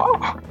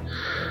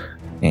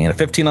 And a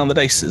 15 on the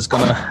dice is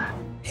going to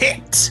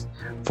hit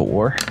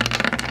for...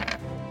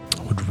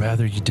 I would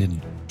rather you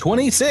didn't.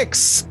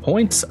 26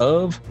 points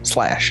of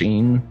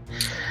slashing.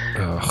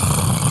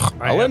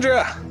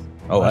 Alindra.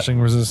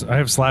 I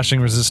have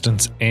slashing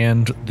resistance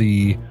and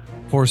the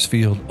force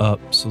field up,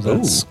 so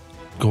that's...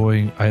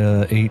 going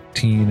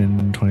 18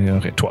 and 20.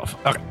 Okay, 12.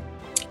 Okay.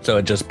 So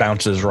it just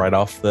bounces right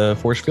off the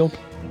force field?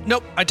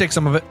 Nope, I take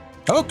some of it.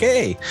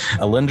 Okay.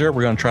 Alindra,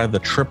 we're going to try the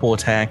triple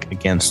attack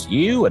against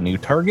you. A new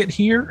target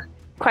here.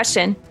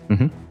 Question.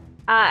 Mm-hmm.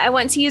 I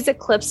want to use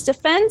Eclipse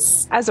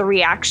Defense as a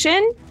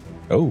reaction.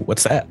 Oh,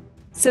 what's that?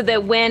 So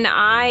that when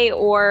I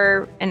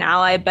or an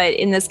ally, but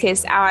in this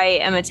case, I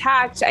am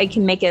attacked, I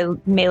can make a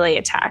melee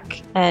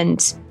attack.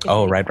 And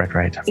right.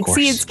 Of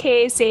exceeds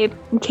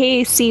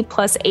KAC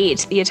plus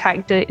 8, the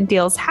attack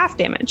deals half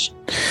damage.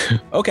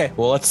 Okay,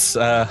 well, let's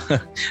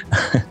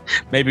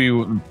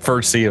maybe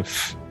first see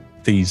if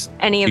these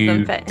any of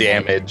them fit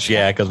damage.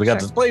 Yeah, because we got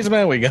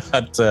displacement, we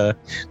got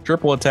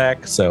triple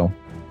attack. So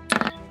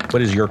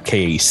what is your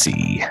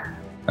KAC?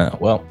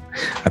 Well,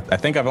 I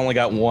think I've only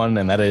got one,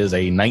 and that is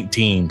a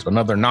 19. So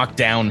another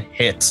knockdown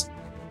hit.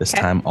 This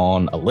time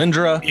on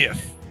Alindra. Yeah.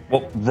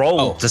 Well,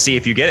 roll to see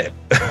if you get it.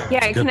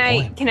 Yeah.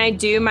 Can I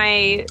do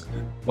my?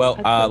 Well,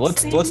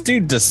 let's do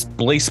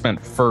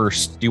displacement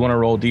first. Do you want to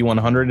roll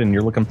D100, and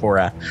you're looking for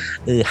a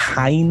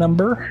high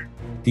number?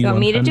 You want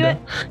me to do it?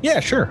 Yeah,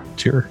 sure.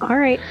 It's your All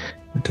right.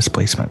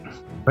 displacement.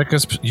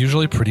 Becca's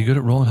usually pretty good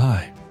at rolling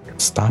high.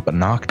 Stop a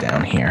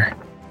knockdown here.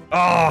 Oh,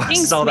 I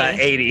Jinx saw me. that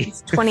 80.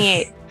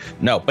 28.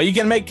 No, but you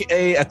can make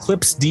a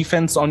Eclipse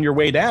defense on your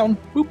way down.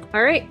 Boop.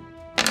 All right.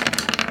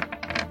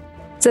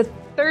 It's a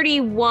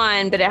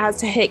 31, but it has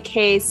to hit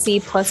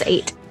KC plus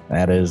 8.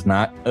 That is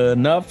not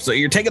enough, so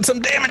you're taking some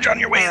damage on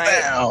your way All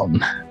right.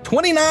 down.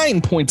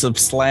 29 points of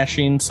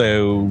slashing,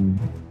 so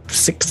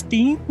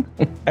 16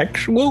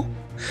 actual.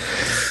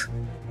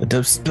 The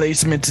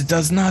displacement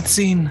does not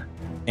seem.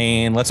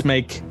 And let's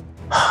make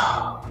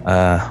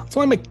let's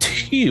only make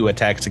 2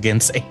 attacks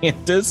against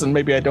Andis, and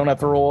maybe I don't have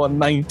to roll a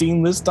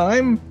 19 this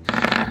time.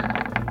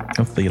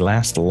 Of the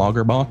last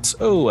logger bots.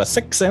 Oh, a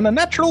 6 and a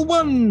natural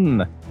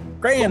 1.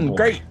 Grand,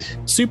 great,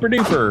 super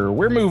duper.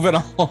 We're moving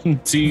on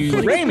to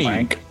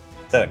Raimi. Is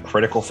that a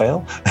critical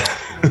fail?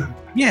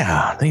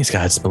 Yeah, these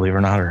guys, believe it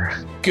or not, are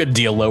a good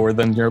deal lower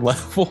than your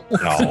level.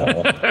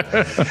 No.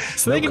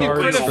 So they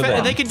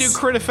can do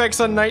crit effects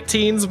on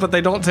 19s, but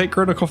they don't take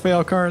critical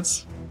fail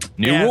cards.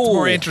 New Yeah, rule. it's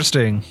more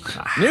interesting.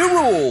 New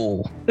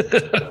rule.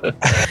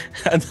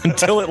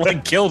 Until it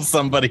like kills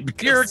somebody.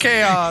 Pure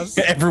chaos.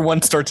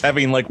 Everyone starts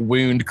having like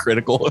wound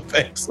critical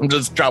effects. I'm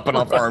just chopping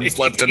off arms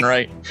left and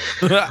right.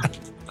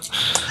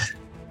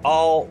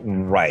 All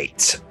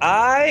right.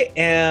 I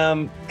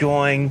am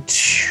going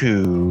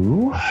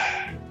to.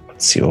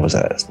 Let's see, what was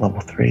that? It's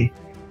level 3.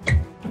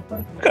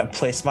 I'm going to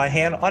place my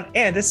hand on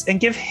Andis and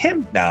give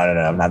him.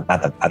 No, not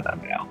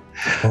now.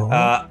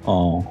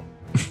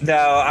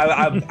 No,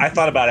 I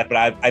thought about it, but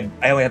I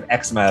only have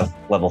X amount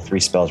of level 3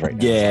 spells right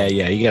now. Yeah,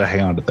 you gotta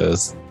hang on to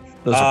those.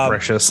 Those are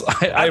precious.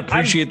 I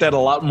appreciate that a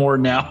lot more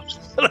now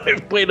that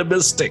I've played a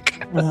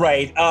Mystic.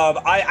 Right.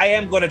 I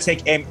am going to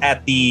take aim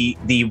at the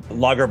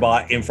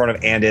Loggerbot in front of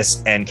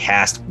Andis and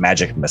cast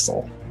Magic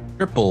Missile.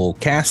 Triple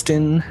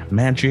casting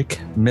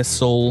magic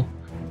missile.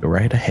 Go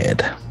right ahead.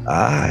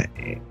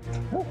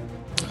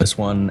 This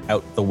one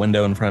out the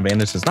window in front of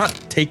Andis has not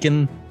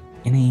taken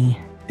any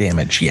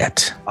damage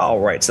yet. All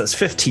right, so that's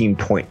 15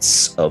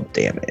 points of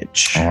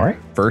damage. All right.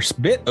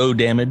 First bit O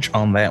damage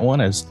on that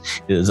one is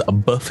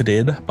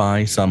buffeted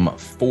by some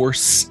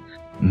force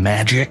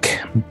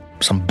magic,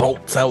 some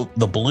bolts out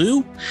the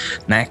blue.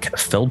 Knack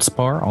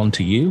Feldspar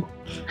onto you.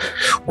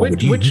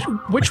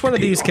 Which one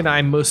of these can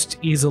I most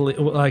easily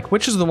like?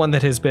 Which is the one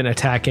that has been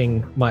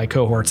attacking my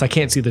cohorts? I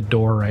can't see the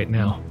door right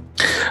now.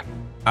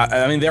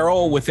 I mean, they're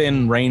all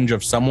within range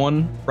of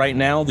someone right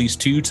now. These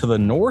 2 to the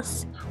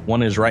north.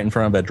 One is right in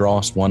front of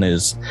Bedros. One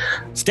is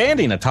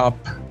standing atop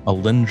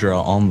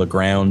Alindra on the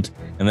ground.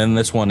 And then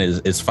this one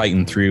is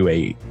fighting through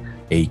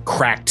a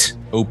cracked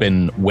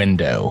open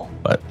window.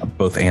 But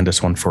both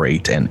Andis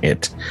 148 and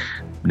it,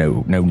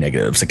 no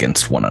negatives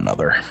against one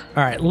another.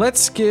 All right,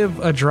 let's give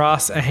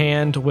Adros a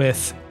hand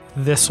with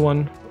this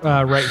one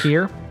right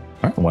here.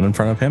 All right, one in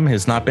front of him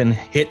has not been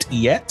hit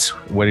yet.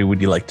 What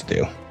would you like to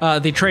do?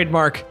 The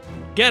trademark,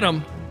 get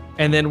him.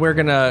 And then we're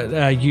going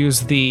to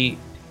use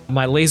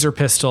my laser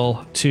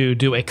pistol to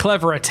do a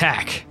clever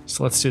attack.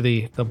 So let's do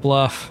the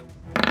bluff.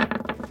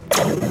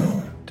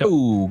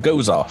 Ooh,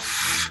 goes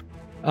off.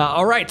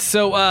 All right,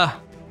 so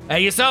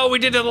you saw what we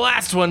did to the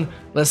last one.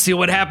 Let's see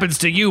what happens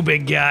to you,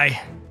 big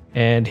guy.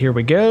 And here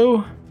we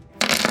go.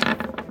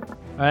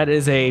 That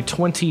is a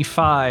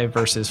 25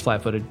 versus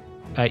flat-footed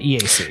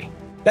EAC.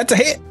 That's a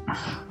hit.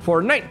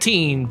 For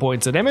 19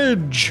 points of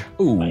damage.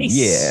 Ooh, Nice.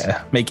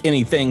 yeah. Make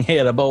anything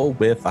hittable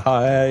with a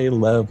high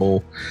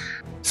level.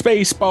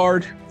 Space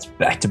Bard.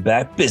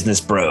 Back-to-back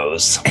business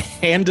bros.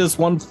 Andis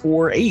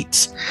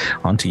 148.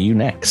 Onto you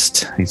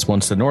next. These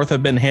ones to the north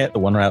have been hit. The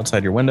one right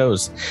outside your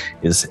windows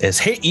is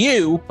hit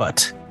you,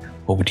 but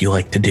what would you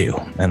like to do?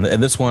 And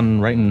this one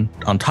right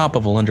on top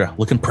of Alindra,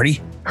 looking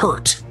pretty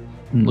hurt.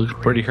 Looks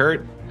pretty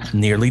hurt.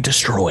 Nearly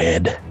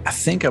destroyed. I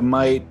think I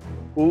might.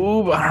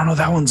 Ooh, but I don't know.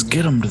 That one's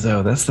get 'em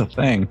though. That's the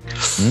thing.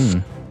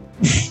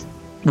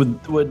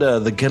 Would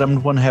the get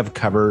 'em one have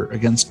cover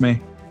against me?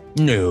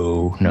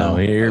 No.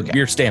 Okay.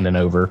 You're standing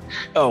over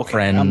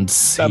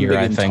friends I'm here, big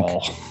I and think.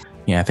 tall.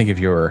 Yeah, I think if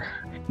you're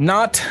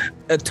not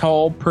a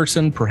tall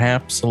person,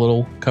 perhaps a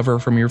little cover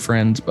from your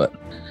friends, but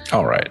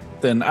All right,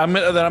 then I'm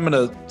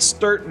gonna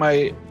start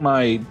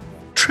my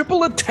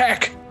triple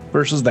attack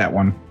versus that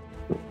one.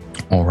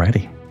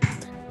 alrighty.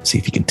 See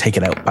if you can take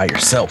it out by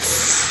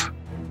yourself.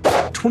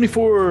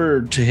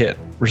 24 to hit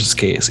versus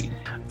Casey.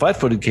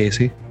 5-footed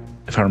Casey,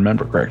 if I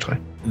remember correctly.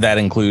 That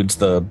includes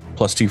the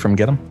 +2 from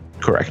Get 'em.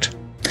 Correct.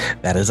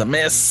 That is a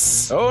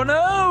miss. Oh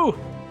no!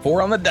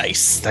 4 on the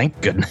dice. Thank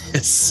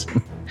goodness.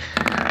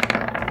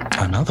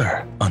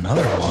 Another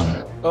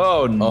one.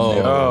 Oh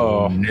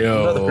no!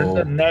 no.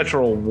 Another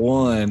natural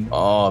 1.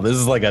 Oh, this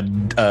is like a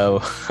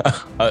dirt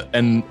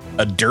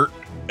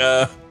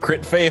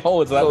crit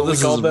fail. Is that what we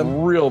This call is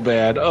them? real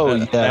bad. Oh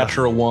yeah.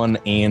 Natural 1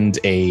 and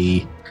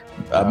a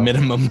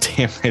minimum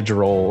damage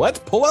roll. Let's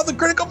pull out the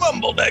critical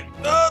fumble deck.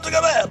 Oh, it's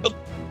gonna happen.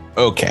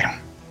 Okay.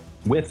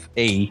 With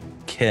a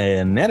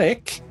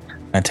kinetic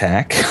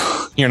attack,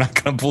 you're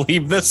not gonna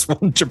believe this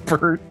one,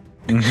 Jabert.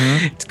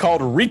 Mm-hmm. It's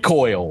called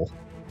recoil.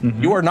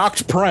 You are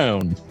knocked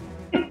prone.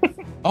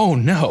 Oh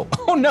no.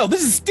 Oh no,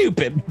 this is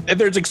stupid. And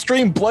there's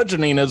extreme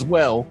bludgeoning as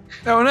well.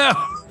 Oh no.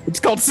 It's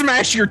called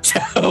Smash Your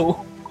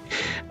Toe.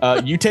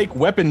 You take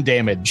weapon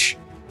damage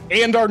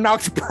and are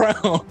knocked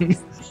prone.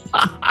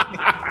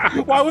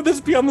 Why would this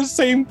be on the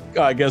same?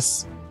 I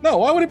guess no.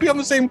 Why would it be on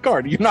the same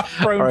card? You're not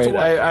prone. All right, to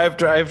what? I have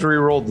to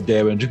re-roll the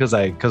damage because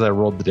I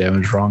rolled the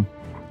damage wrong.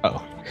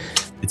 Oh,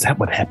 is that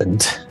what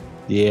happened?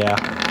 Yeah,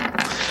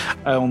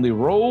 I only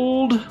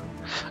rolled.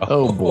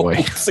 Oh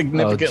boy,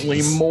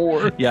 significantly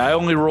more. Yeah, I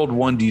only rolled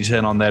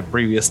 1d10 on that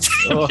previous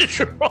damage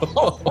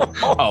roll.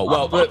 Oh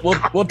well,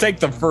 we'll take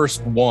the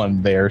first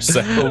one there.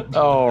 So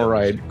all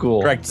right,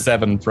 cool. Correct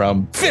 7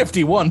 from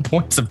 51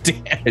 points of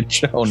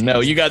damage. Oh no,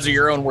 you guys are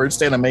your own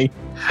worst enemy.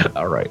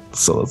 All right,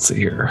 so let's see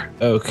here.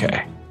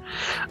 Okay.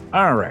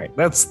 All right,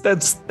 that's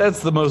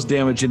the most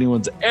damage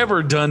anyone's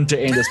ever done to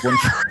Andis one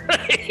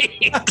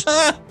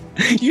fight.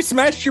 You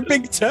smashed your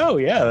big toe.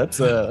 Yeah, that's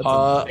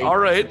all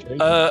right.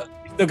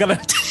 Still gonna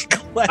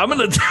attack. I'm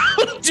gonna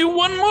do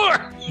one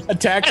more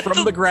attack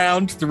from the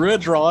ground through a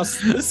dross.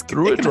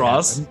 Through a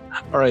dross.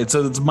 All right,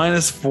 so it's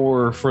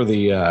 -4 for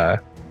the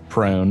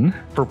prone.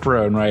 For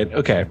prone, right?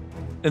 Okay.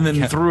 And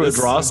then through a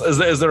dross.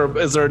 Is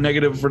there a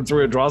negative for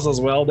through a dross as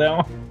well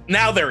now?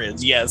 Now there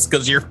is, yes,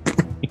 because you're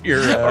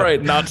all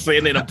right. Not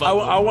standing above.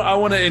 I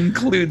want to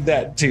include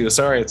that too.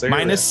 Sorry, it's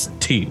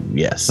 -2.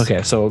 Yes.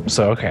 Okay, so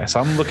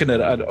I'm looking at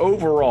an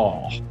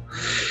overall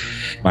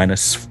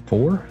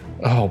 -4.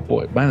 Oh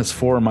boy,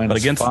 -4,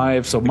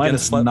 -5, so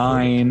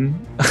 -9.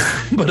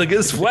 But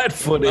against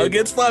flat-footed.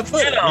 Against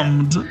flat-footed.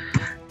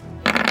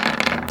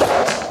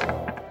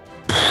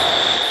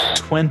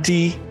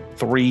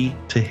 23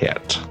 to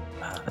hit.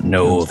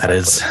 No, that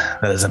is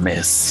a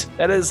miss.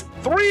 That is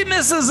 3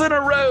 misses in a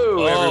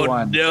row.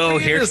 Everyone. No,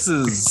 3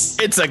 misses.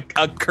 It's a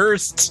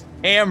cursed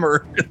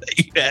hammer that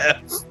you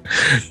have.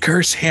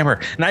 Cursed hammer.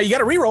 Now you got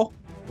to reroll.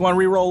 You want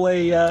to reroll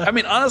a? I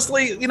mean,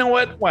 honestly, you know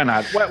what? Why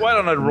not? Why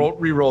don't I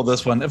reroll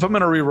this one? If I'm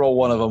going to reroll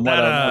one of them, why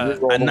don't I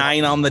reroll a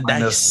 9 on the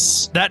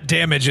dice? That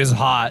damage is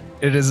hot.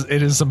 It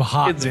is some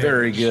hot. It's damage.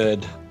 very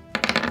good.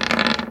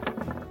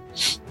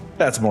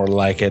 That's more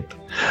like it.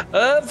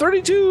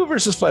 32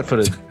 versus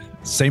flat-footed.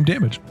 Same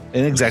damage.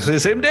 And exactly the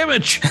same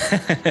damage.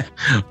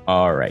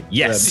 All right.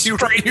 Yes. You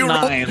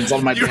nines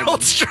on my you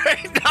rolled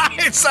straight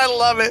 9s. I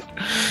love it.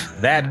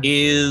 That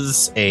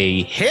is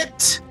a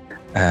hit.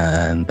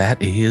 And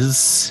that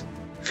is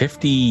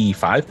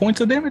 55 points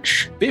of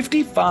damage.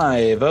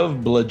 55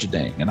 of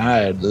bludgeoning. And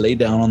I lay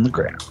down on the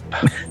ground.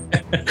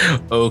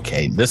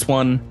 Okay. This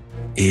one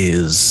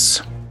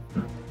is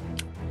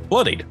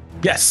bloodied.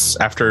 Yes,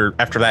 after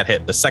that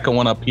hit, the second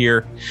one up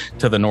here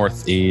to the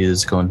north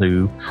is going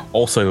to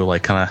also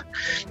like kind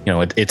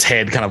of, its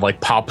head kind of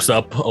like pops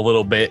up a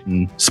little bit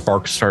and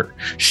sparks start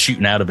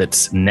shooting out of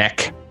its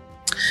neck.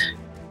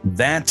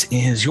 That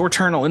is your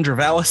turn, Alindra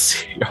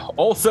Vallis. You're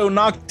also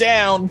knocked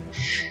down.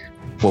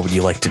 What would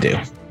you like to do?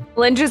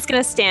 Lindra's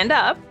going to stand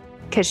up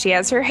because she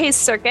has her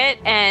haste circuit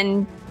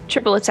and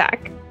triple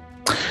attack.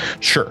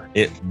 Sure.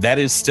 That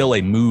is still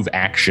a move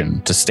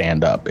action to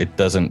stand up. It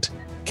doesn't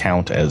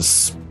count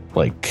as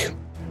like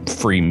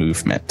free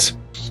movement.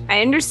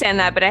 I understand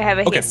that, but I have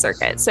a haste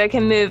circuit, so I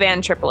can move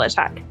and triple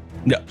attack.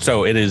 No,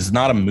 so it is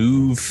not a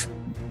move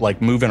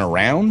like moving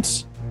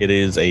around. It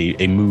is a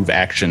move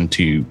action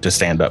to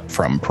stand up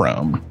from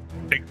prone.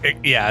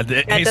 Yeah,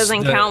 that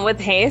doesn't count with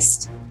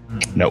haste.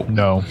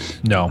 No,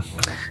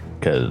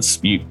 because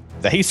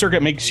the haste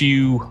circuit makes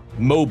you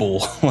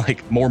mobile,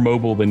 like more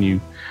mobile than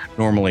you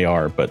normally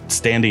are. But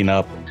standing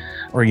up,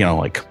 or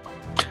like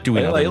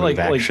doing other move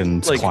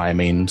actions,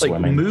 climbing,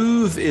 swimming.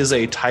 Move is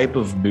a type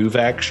of move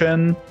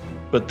action,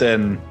 but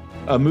then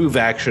a move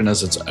action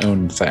is its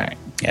own thing.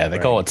 Yeah, they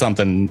call it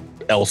something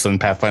else in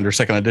Pathfinder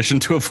 2nd Edition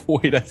to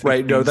avoid. I think.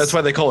 Right, no, that's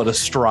why they call it a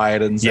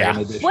stride in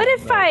 2nd Edition. What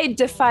if I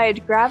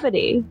defied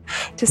gravity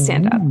to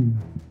stand up?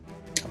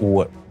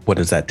 What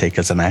does that take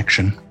as an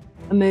action?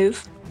 A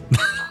move.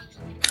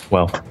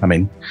 Well, I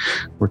mean,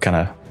 we're kind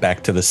of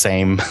back to the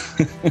same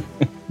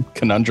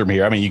conundrum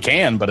here. I mean, you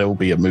can, but it will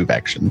be a move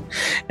action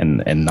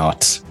and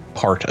not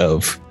part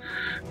of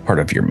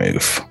your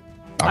move.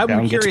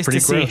 I'm curious to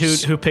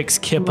see who picks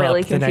Kip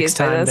really up the next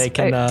time they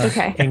can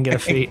get a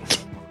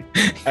feat.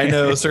 I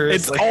know, sir.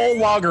 It's all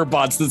logger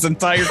bots this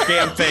entire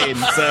campaign,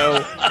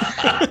 so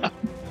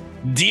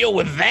deal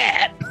with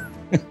that.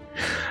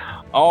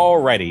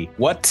 Alrighty,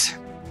 what?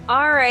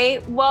 All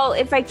right. Well,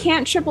 if I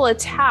can't triple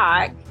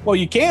attack, well,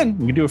 you can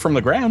do it from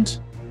the ground,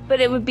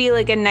 but it would be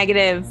like a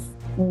negative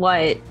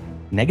what?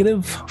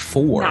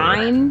 -4.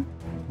 9.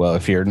 Well,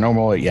 if you're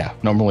normally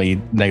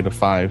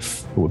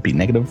 -5, it would be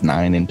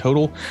 -9 in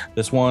total.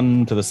 This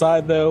one to the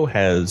side though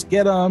has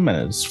get 'em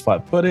and is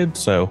flat-footed,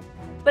 so.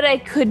 But I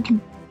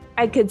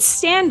could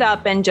stand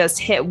up and just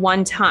hit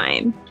one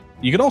time.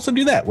 You can also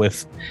do that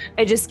with.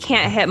 I just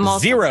can't hit multiple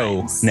 0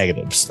 times.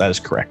 negatives. That is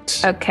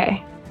correct.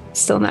 Okay.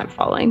 Still not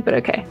falling, but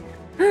okay.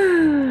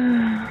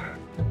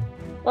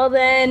 Well,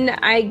 then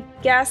I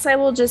guess I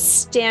will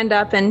just stand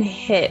up and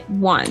hit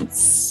once.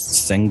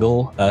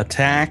 Single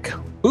attack.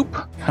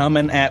 Boop.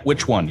 Coming at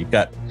which one? You've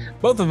got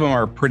both of them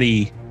are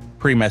pretty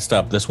messed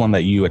up. This one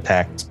that you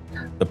attacked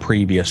the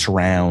previous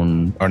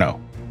round, or no,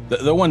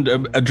 the one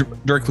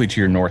directly to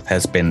your north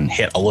has been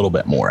hit a little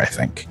bit more, I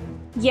think.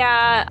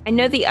 Yeah, I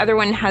know the other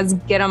one has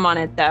get 'em on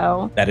it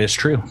though. That is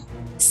true.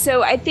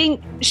 So I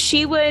think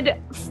she would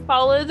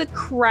follow the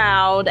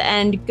crowd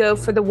and go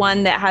for the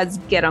one that has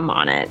get 'em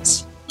on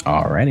it.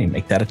 Alrighty,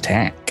 make that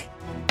attack.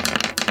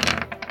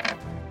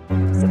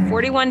 So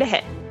 41 to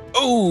hit.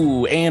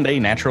 Oh, and a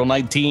natural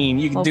 19.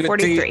 You can Well, do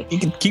 43. it. You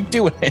can keep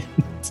doing it.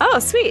 Oh,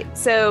 sweet.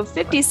 So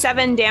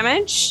 57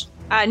 damage.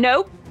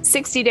 Nope,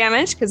 60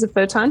 damage because of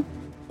photon.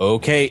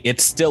 Okay,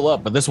 it's still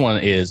up, but this one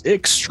is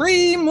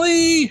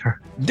extremely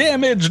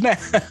damaged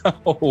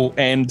now.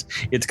 And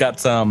it's got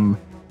some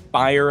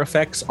fire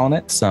effects on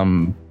it,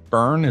 some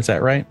burn. Is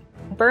that right?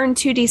 Burn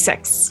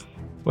 2d6.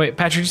 Wait,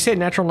 Patrick, did you say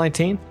natural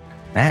 19?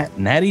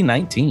 Natty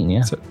 19,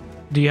 yeah. So,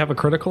 do you have a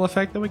critical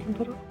effect that we can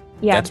put on?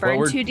 Yeah, That's burn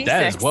what 2d6.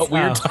 that is what we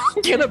were Oh.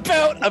 talking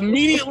about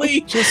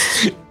immediately,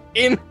 just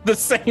in the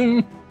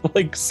same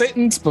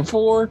sentence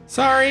before.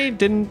 Sorry,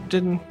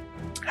 didn't.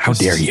 How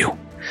dare you?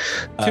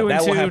 Two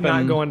That and will two not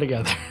happen going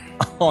together.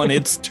 on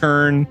its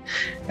turn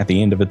at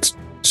the end of its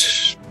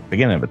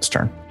beginning of its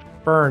turn.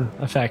 Burn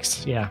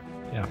effects, yeah.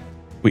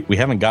 We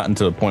haven't gotten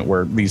to the point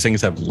where these things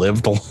have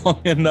lived long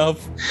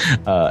enough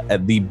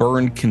at the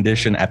burn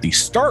condition at the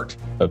start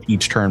of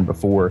each turn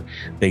before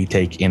they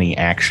take any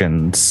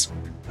actions.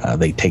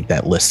 They take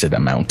that listed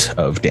amount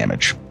of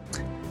damage.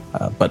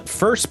 But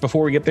first,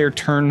 before we get there,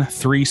 turn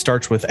 3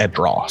 starts with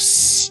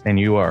Edros, and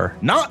you are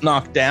not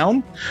knocked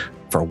down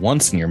for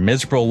once in your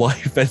miserable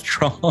life.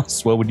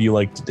 Edros, what would you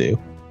like to do?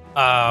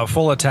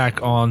 Full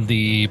attack on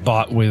the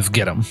bot with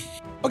get 'em.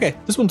 Okay,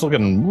 this one's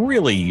looking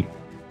really,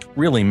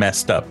 really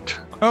messed up.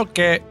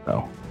 Okay.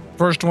 Oh.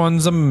 First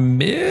one's a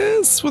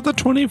miss with a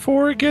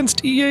 24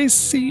 against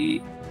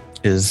EAC.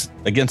 Is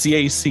against the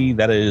AC,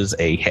 that is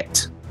a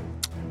hit.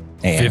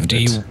 And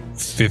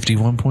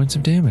 51 points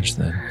of damage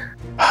then.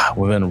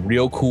 would have been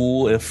real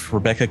cool if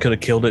Rebecca could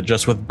have killed it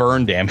just with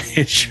burn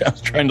damage. I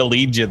was trying to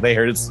lead you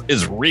there. It's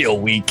real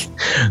weak.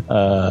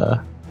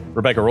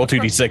 Rebecca, roll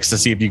 2d6 to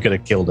see if you could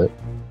have killed it.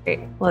 Great.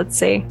 Let's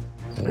see.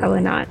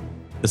 Probably not.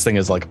 This thing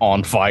is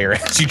on fire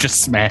as you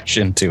just smash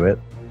into it.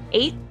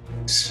 8.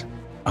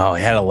 Oh,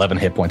 it had 11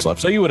 hit points left,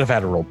 so you would have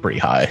had to roll pretty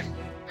high.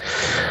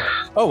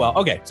 Oh, well.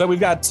 Okay, so we've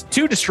got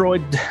 2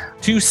 destroyed,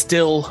 2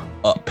 still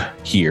up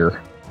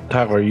here.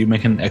 Tyler, are you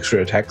making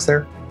extra attacks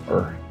there?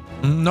 Or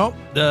Nope.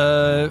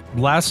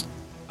 Last,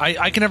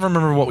 I can never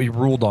remember what we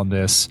ruled on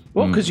this.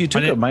 well, because you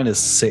took I a didn't-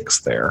 -6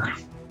 there.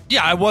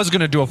 Yeah, I was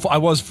gonna do I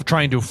was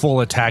trying to full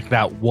attack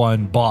that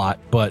one bot,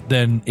 but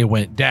then it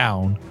went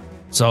down.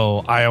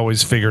 So I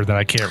always figured that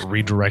I can't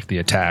redirect the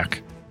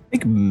attack. I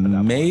think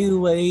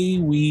melee,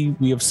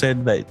 we have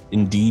said that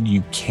indeed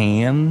you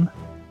can.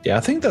 Yeah, I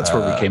think that's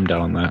where we came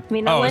down on that. I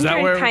mean, Oh, is that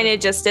Alindra where- kind of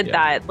just did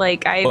that.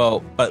 I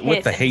Well, but with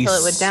hit the until it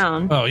went haste,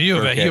 down. Oh, you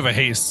have Okay. you have a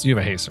haste. You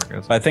have a haste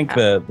circus. I think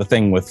the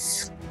thing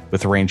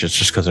with range is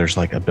just because there's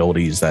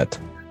abilities that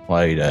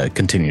allow you to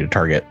continue to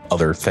target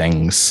other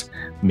things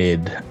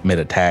mid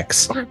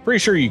attacks. Pretty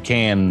sure you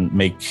can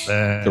make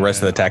the rest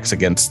of the attacks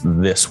against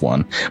this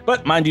one,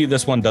 but mind you,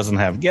 this one doesn't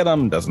have get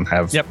 'em, doesn't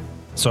have. Yep.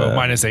 So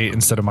 -8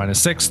 instead of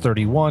 -6.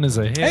 31 is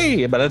a hit.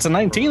 Hey, but it's a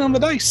 19 on the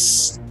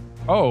dice.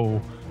 Oh.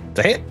 It's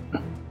a hit.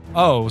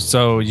 Oh,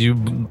 so you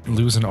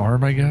lose an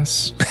arm, I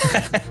guess.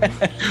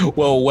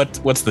 Well,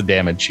 what's the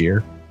damage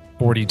here?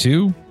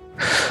 42.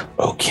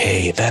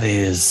 Okay, that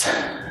is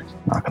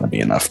not going to be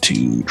enough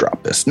to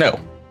drop this. No.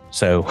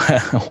 So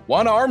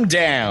 1 arm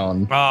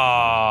down.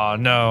 Oh,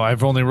 no.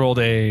 I've only rolled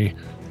a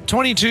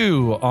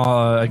 22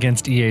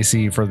 against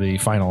EAC for the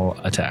final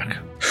attack.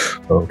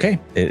 Okay,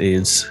 it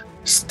is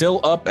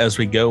still up as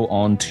we go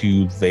on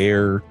to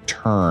their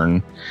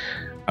turn.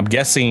 I'm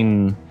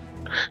guessing.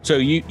 So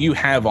you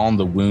have on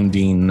the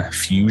wounding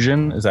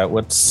fusion. Is that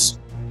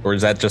or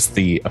is that just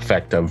the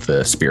effect of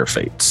the Spear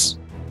Fates?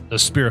 The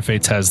Spear of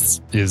Fates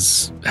has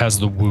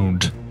the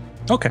wound.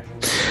 Okay.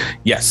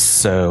 Yes.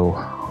 So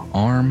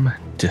arm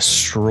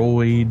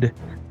destroyed,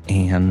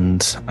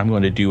 and I'm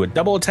going to do a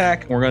double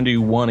attack. We're going to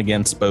do one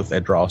against both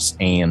Edros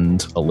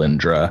and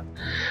Alindra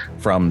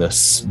from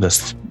this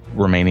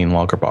remaining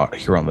logger bot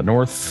here on the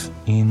north.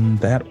 In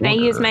that order. Can I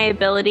use my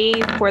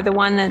ability for the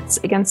one that's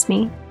against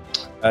me?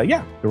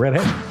 Yeah, go right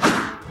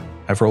ahead.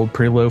 I've rolled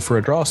pretty low for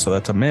a draw, so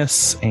that's a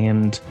miss.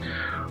 And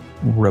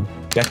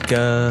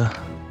Rebecca,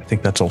 I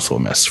think that's also a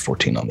miss.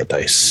 14 on the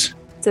dice.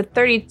 It's a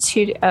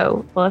 32.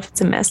 Oh, well, if it's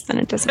a miss, then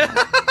it doesn't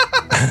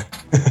matter.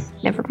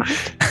 Never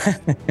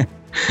mind.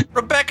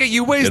 Rebecca,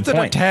 you wasted a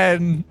point.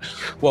 10.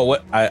 Well,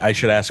 what I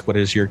should ask, what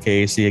is your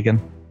KAC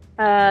again?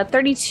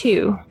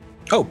 32.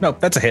 Oh, no,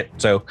 that's a hit.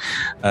 So,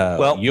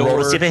 Well, roll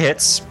to see if it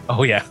hits.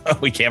 Oh, yeah.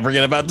 We can't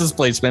forget about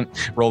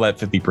displacement. Roll that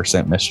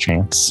 50% miss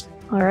chance.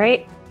 All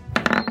right.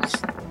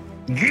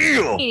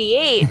 Yeah.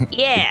 88.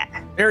 Yeah.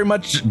 Very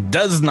much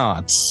does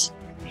not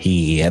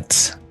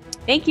hit.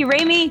 Thank you,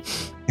 Raimi.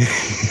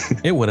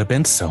 It would have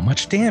been so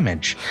much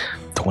damage.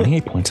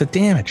 28 points of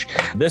damage.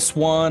 This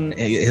one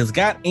has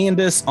got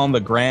Andis on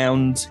the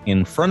ground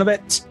in front of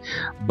it,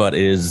 but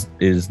is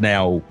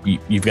now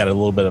you've got a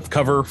little bit of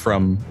cover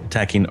from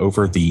attacking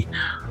over the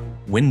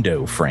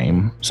window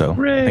frame. So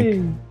I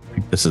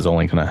think this is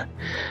only going to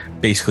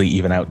basically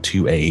even out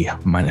to a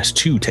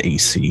 -2 to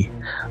AC.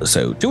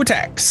 So 2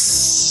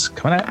 attacks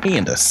coming at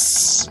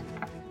Andis.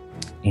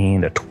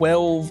 And a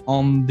 12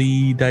 on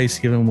the dice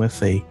given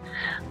with a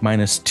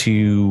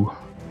 -2.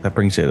 That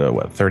brings it to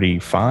what,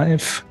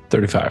 35?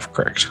 35,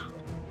 correct.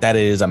 That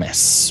is a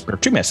miss. Or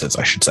 2 misses,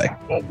 I should say.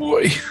 Oh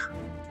boy.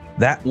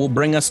 That will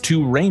bring us to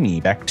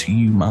Raimi. Back to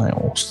you,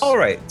 Miles. All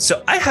right,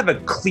 so I have a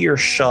clear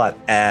shot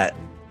at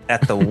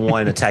the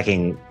one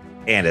attacking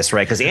Andis,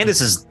 right? Because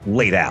Andis is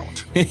laid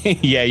out.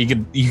 Yeah,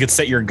 you could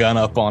set your gun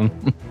up on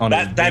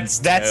That.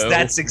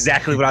 That's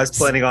exactly what I was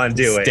planning on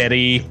doing.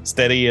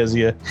 Steady as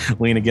you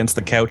lean against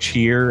the couch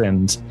here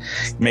and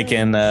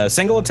making a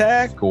single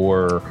attack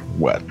or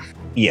what?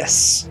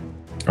 Yes.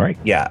 All right.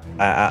 Yeah,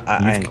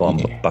 I ain't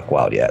going buck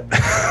wild yet.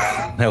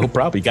 No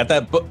problem. You got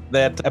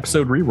that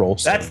episode reroll.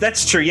 So.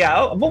 That's true. Yeah.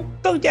 I'll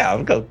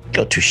go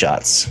 2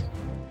 shots.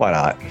 Why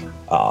not?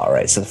 All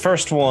right. So the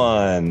first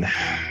one,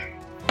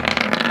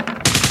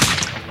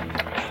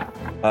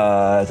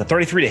 the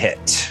 33 to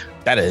hit.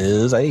 That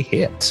is a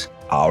hit.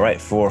 All right,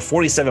 for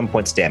 47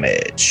 points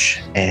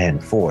damage,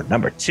 and for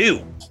number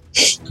 2.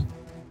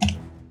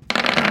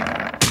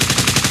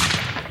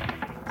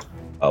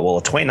 Will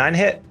a 29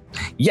 hit?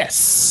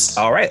 Yes.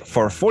 All right,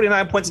 for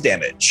 49 points of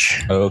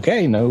damage.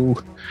 Okay, no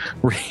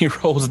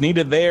rerolls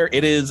needed there.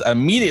 It is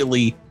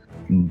immediately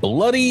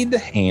bloodied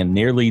and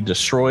nearly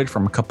destroyed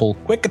from a couple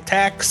quick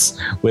attacks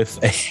with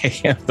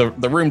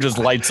the room just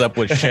lights up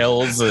with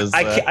shells.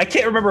 I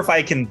can't remember if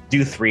I can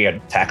do 3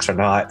 attacks or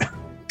not.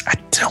 I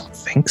don't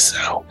think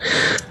so.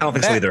 I don't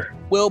think so either.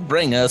 Will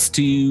bring us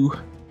to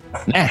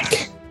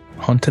Knack.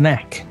 On to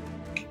Knack.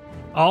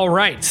 All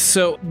right.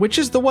 So, which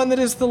is the one that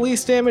is the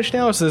least damage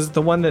now? Is this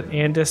the one that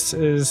Andis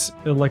is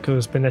like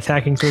has been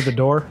attacking through the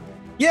door?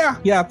 Yeah.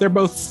 They're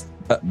both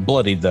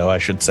bloodied, though. I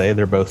should say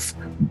they're both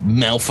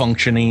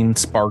malfunctioning.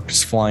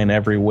 Sparks flying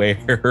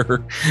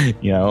everywhere.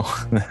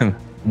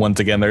 Once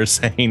again, they're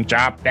saying,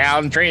 "Chop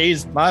down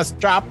trees, must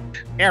chop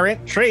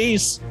errant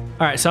trees."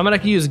 All right. So I'm gonna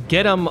use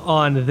get 'em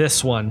on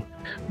this one.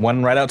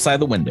 One right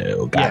outside the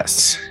window. Got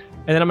Yes. it.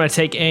 And then I'm gonna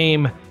take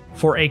aim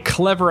for a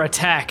clever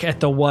attack at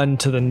the one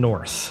to the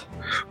north.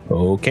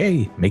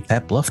 Okay, make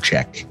that bluff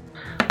check.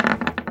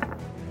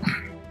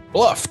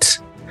 Bluffed.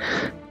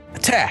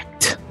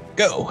 Attacked.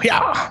 Go.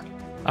 Yeah.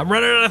 I'm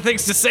running out of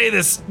things to say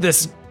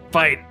this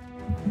fight.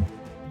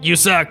 You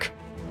suck.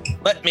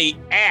 Let me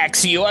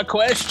ask you a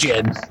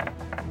question.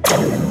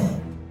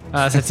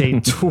 That's a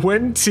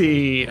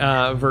 20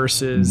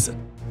 versus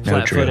No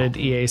flat-footed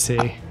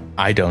EAC.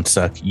 I don't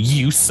suck.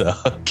 You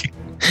suck.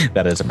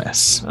 That is a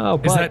miss. Oh,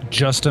 Is that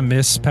just a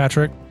miss,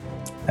 Patrick?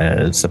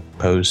 As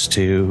opposed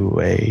to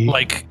a...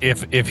 Like,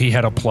 if he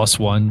had a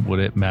 +1, would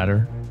it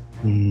matter?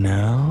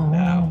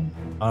 No.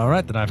 All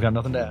right, then I've got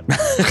nothing to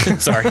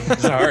add. Sorry.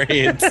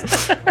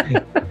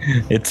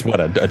 It's what,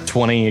 a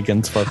 20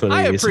 against flat-footed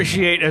I EAC?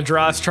 appreciate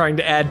Adras trying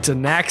to add to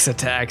Nax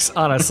attacks,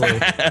 honestly.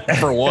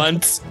 For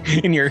once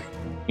in your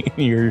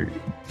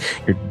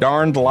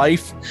darned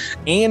life.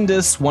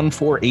 Andis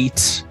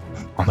 148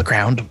 on the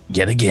ground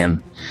yet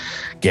again.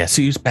 Guess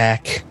who's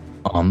back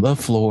on the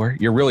floor?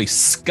 You're really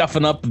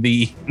scuffing up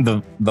the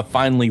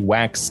finely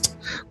waxed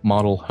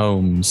model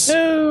homes.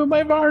 Oh,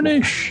 my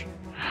varnish.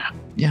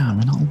 Yeah,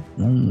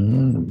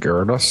 I'll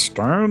gotta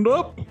stand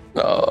up.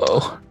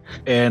 Oh.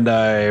 And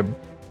I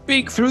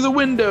peek through the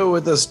window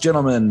with this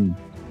gentleman.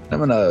 I'm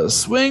gonna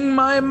swing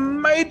my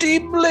mighty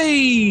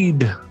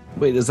blade.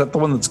 Wait, is that the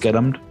one that's get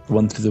 'em? The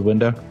one through the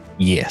window?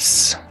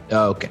 Yes.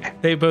 Okay.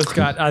 They both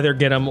got either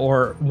get 'em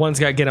or one's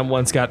got get 'em,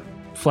 one's got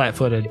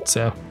flat-footed.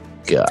 So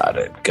Got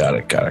it.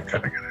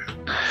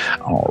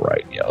 All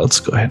right, yeah,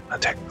 let's go ahead and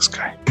attack this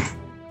guy.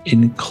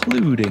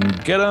 Including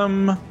get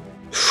 'em.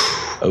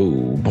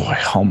 Oh boy,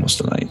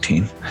 almost a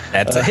 19.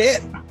 That's a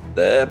hit.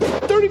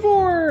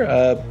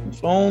 34.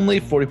 Only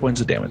 40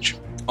 points of damage.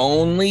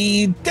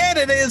 Only dead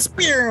it is.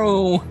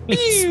 Pew!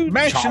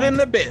 Smash Chomp. it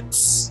into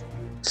bits.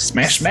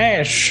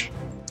 Smash.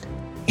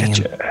 And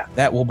Gotcha.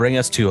 that will bring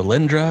us to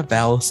Alindra,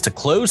 Valis, to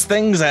close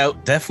things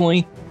out.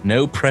 Definitely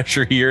no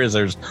pressure here as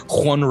there's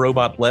one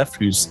robot left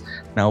who's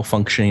now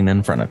functioning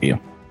in front of you.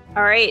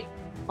 All right.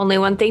 Only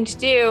one thing to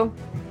do.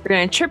 We're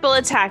going to triple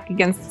attack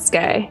against this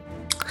guy.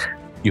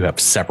 You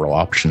have several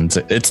options.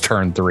 It's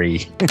turn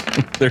 3.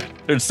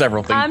 There's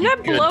several things. I'm not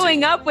you could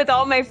blowing up with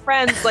all my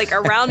friends like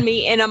around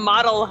me in a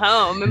model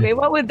home. I mean,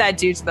 what would that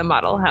do to the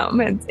model home?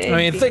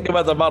 Think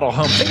about the model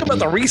home. Think about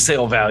the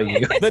resale value.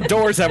 do. The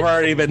doors have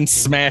already been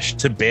smashed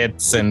to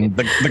bits and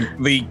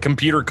the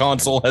computer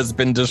console has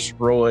been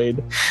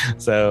destroyed.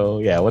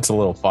 So, yeah, what's a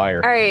little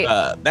fire? All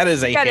right. That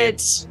is a Got hit.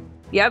 it.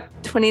 Yep.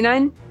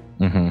 29.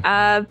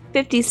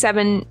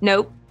 57.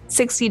 Nope.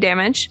 60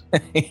 damage.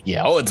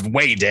 Yeah, it's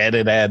way dead.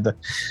 It had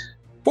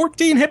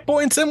 14 hit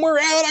points and we're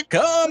out of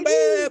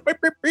combat.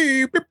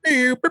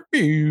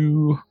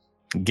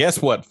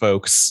 Guess what,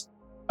 folks?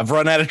 I've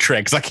run out of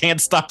tricks. I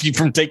can't stop you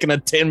from taking a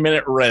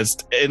 10-minute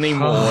rest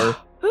anymore.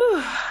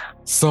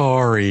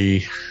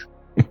 Sorry.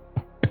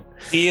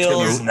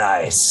 Feels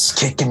nice.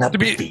 Kicking up To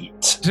be-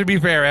 feet. To be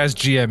fair, as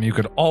GM, you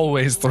could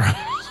always throw.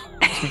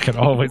 You can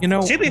always.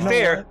 To be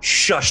fair,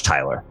 shush,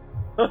 Tyler.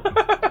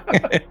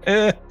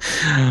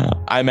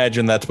 I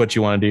imagine that's what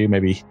you want to do.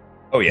 Maybe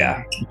Oh,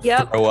 yeah.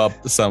 Yep. throw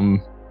up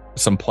some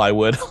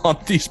plywood on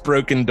these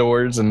broken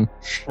doors, and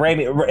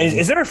Rami,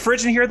 is there a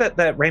fridge in here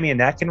that Rami and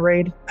Nat can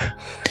raid?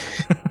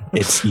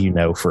 it's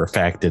for a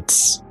fact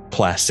it's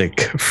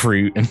plastic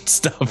fruit and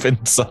stuff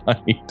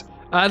inside.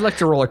 I'd like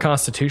to roll a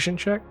Constitution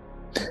check.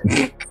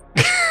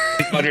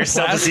 On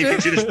yourself to see if you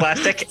can do this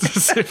plastic? To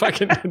see if I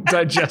can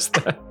digest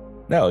that.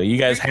 No, you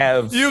guys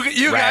have You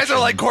guys are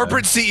like rations,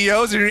 corporate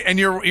CEOs, and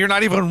you're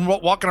not even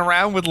walking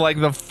around with like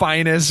the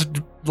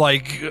finest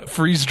like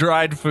freeze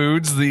dried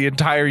foods the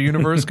entire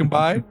universe can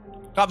buy.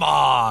 Come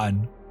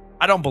on,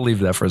 I don't believe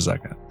that for a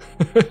second.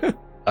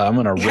 I'm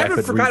gonna You haven't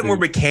rapid forgotten where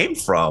reboot. we came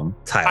from,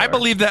 Tyler. I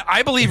believe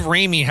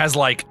Raimi has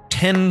like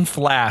 10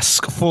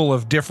 flasks full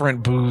of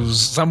different booze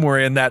somewhere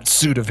in that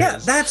suit of Yeah,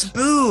 his. that's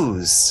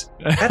booze.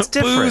 That's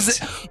different.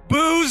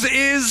 Booze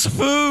is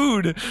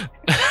food.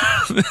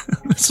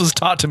 This was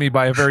taught to me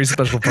by a very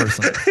special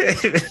person.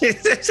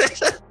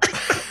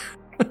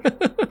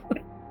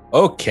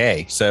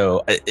 Okay,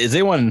 so is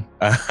anyone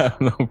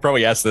we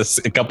probably asked this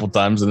a couple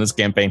times in this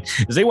campaign,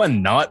 is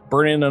anyone not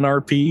burning an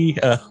RP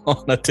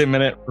on a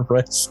 10-minute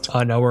rest?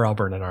 No, we're all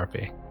burning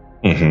RP.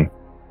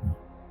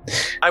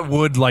 I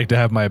would like to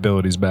have my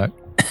abilities back.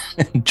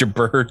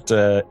 Jabert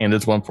and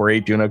his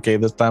 148 doing okay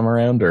this time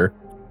around, or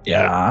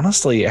Yeah,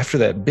 honestly, after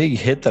that big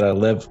hit that I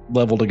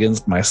leveled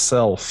against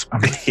myself,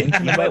 I'm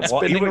thinking about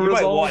spending a you might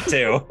resolve. want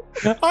to.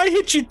 I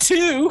hit you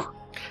too.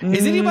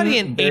 Is anybody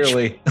in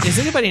barely? Is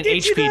anybody in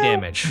Did you HP know?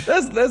 damage?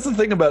 That's the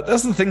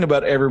thing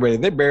about everybody.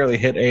 They barely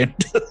hit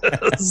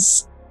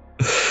Andis.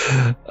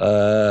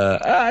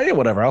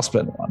 Whatever. I'll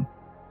spend one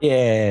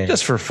Yeah,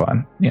 just for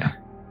fun. Yeah.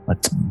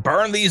 let's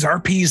burn these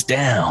RPs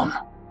down.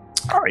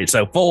 All right,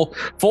 so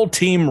full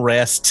team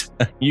rest.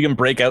 You can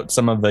break out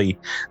some of the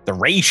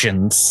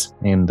rations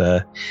and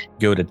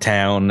go to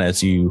town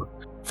as you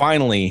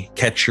finally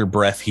catch your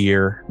breath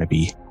here.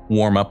 Maybe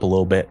warm up a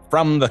little bit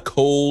from the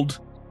cold.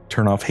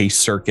 Turn off haste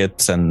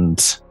circuits,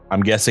 and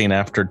I'm guessing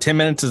after 10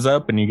 minutes is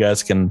up and you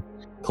guys can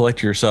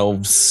collect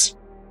yourselves,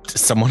 is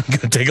someone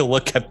gonna take a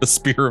look at the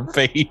Spear of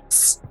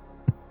Fates?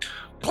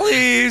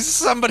 Please,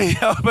 somebody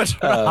help us.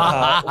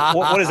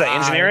 What is that,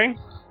 engineering?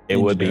 It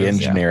would be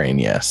engineering,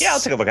 yes. Yeah, I'll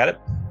take a look at it.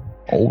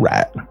 All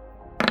right.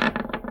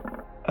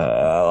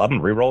 I'm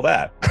gonna re-roll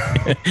that.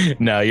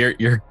 No,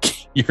 you're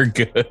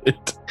good.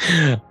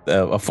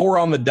 A 4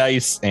 on the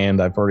dice,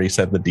 and I've already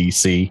set the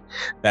DC.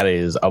 That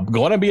is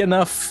going to be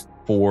enough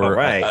for All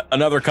right.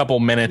 another couple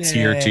minutes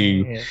here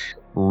to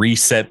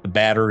reset the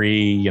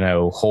battery.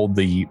 Hold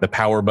the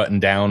power button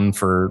down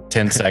for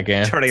 10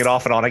 seconds. Turning it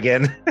off and on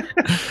again.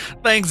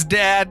 Thanks,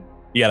 Dad.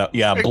 Yeah,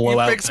 blow You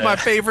out. fixed my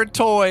favorite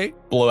toy.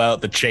 Blow out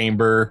the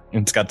chamber.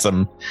 It's got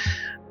some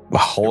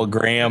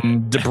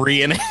hologram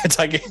debris in it.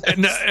 I guess.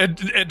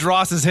 And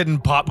Dross is hidden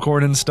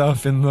popcorn and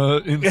stuff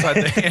inside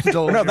the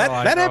handle. No, You're that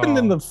like, happened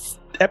in oh. the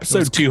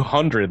episode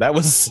 200. That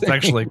was It's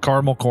actually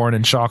caramel corn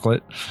and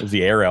chocolate. It was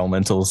the air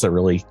elementals that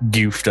really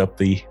goofed up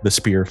the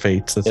Spear of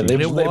Fates. That's Yeah, they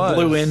It was.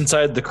 blew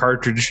inside the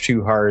cartridge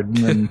too hard, and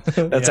then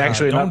that's Yeah,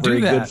 actually don't not do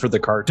very that. good for the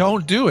cartridge.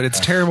 Don't do it. It's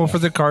terrible for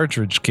the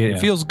cartridge, kid. Yeah. It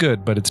feels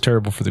good, but it's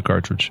terrible for the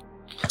cartridge.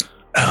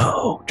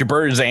 Oh,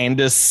 Jabber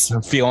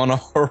Zandis feeling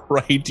all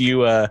right.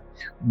 You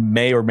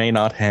may or may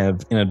not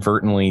have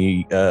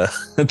inadvertently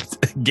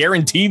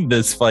guaranteed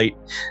this fight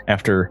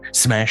after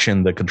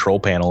smashing the control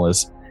panel.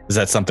 Is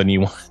that something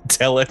you want to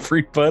tell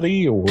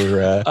everybody,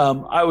 or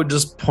I would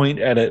just point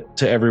at it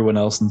to everyone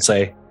else and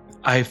say,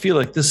 I feel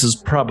like this is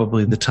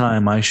probably the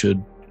time I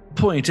should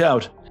point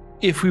out,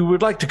 if we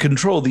would like to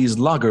control these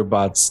logger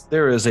bots,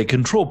 there is a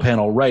control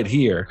panel right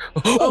here.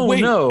 Oh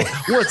wait. no,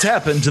 what's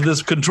happened to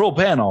this control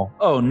panel?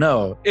 Oh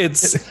no,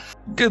 it's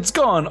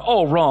gone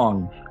all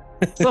wrong.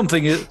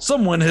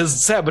 Someone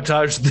has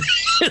sabotaged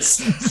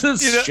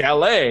this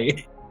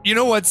chalet. You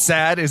know what's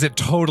sad is it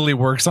totally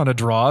works on a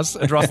Dross.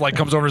 A Dross like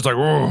comes over and is like,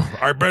 oh,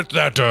 I bet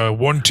that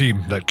one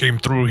team that came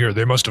through here,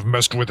 they must have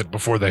messed with it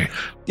before they.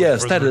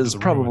 Yes, further that into is the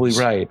probably ruins.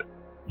 right.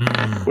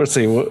 Mm, Let's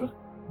see.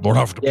 Lord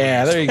have to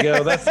Yeah, there you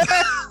go. That's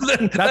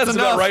enough.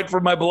 about right for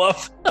my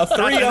bluff. a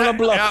 3 on a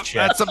bluff Yep,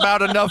 check? that's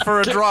about enough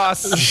for a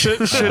Dross.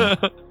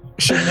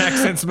 Should an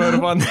accents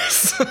motive on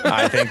this?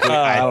 I think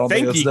I don't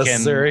think you that's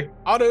necessary. can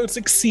auto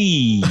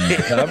succeed.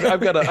 I've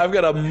got a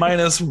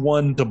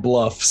 -1 to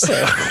bluff. So.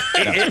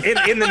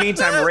 in the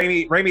meantime,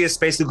 Rami is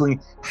basically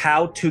going,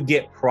 how to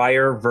get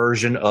prior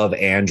version of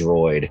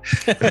Android.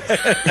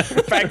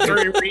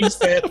 Factory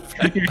reset.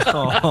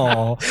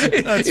 Oh,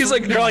 He's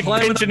like, You're like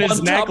climbing pinching up his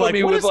on neck, top of like,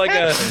 me what with is like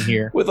happening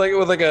here? with like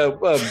Like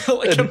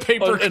a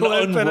paper an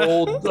clip and a-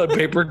 unrolled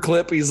paper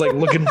clip. He's like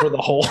looking for the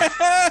hole.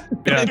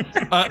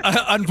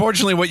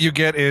 Unfortunately, what you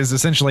get is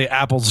essentially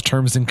Apple's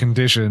terms and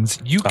conditions.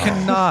 You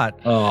cannot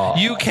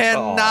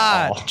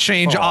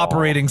change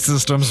operating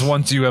systems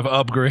once you have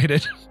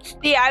upgraded.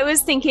 See, I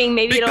was thinking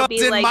maybe it'll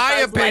be in like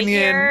my Buzz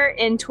Lightyear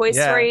in Toy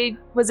Story.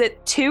 Was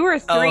it 2 or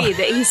 3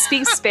 that he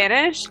speaks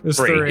Spanish? It was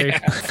 3.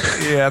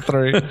 Yeah,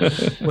 3.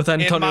 With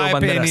Antonio In my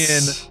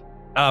Banderas.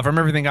 opinion, from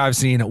everything I've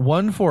seen,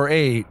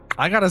 148.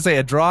 I gotta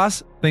say,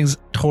 Adros, things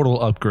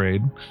total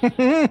upgrade.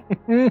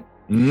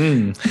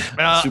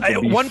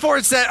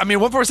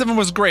 147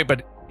 was great,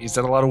 but he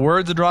said a lot of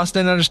words Adros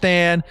didn't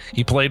understand.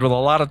 He played with a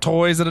lot of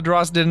toys that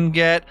Adros didn't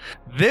get.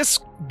 This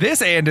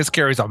Andis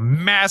carries a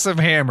massive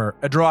hammer.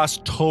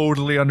 Adros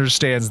totally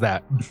understands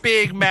that.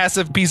 Big,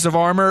 massive piece of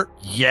armor.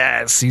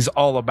 Yes, he's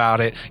all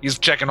about it. He's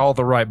checking all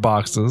the right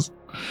boxes.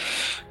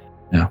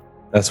 Yeah,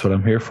 that's what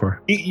I'm here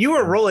for. You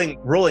were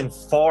rolling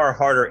far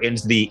harder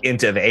into the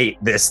int of 8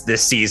 this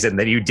season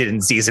than you did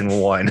in season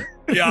 1.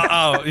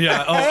 Yeah.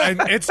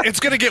 And it's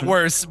gonna get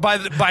worse by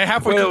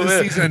halfway through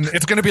the season.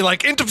 It's gonna be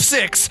like int of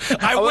 6.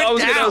 I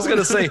was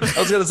gonna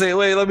say.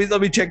 Wait,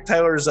 let me check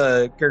Tyler's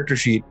character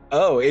sheet.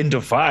 Oh, int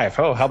of 5.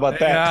 Oh, how about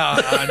that?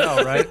 Yeah, I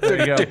know, right? There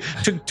you go.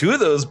 Took 2 of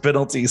those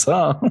penalties,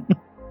 huh?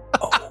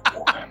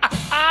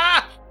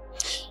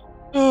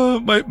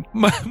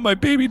 My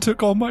baby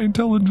took all my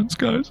intelligence,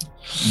 guys.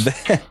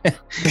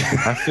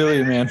 I feel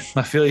you, man.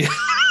 I feel you.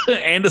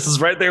 Andis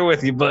is right there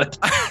with you, bud.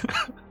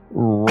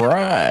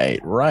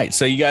 Right.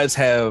 So you guys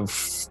have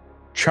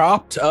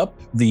chopped up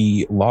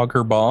the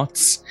logger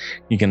bots.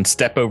 You can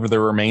step over the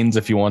remains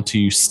if you want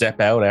to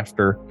step out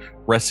after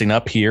resting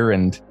up here,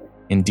 and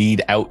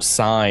indeed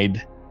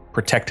outside,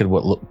 protected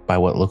by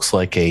what looks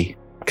like a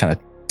kind of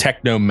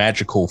techno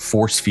magical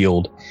force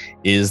field,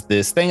 is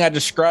this thing I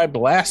described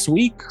last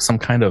week. Some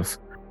kind of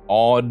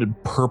odd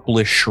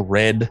purplish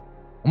red,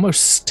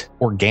 almost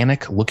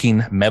organic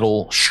looking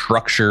metal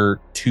structure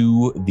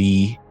to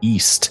the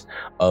east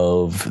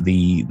of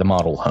the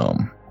model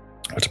home.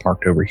 It's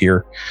marked over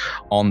here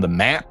on the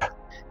map,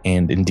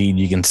 and indeed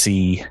you can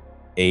see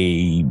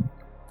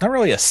not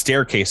really a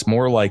staircase,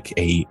 more like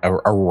a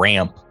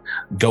ramp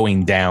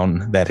going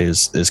down that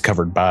is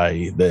covered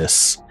by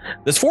this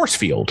force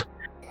field.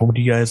 What would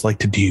you guys like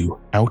to do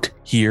out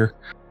here?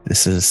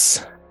 This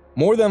is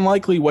more than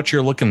likely what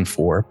you're looking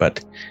for, but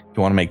if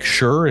you want to make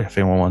sure, if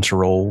anyone wants to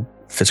roll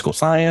physical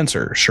science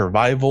or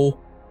survival,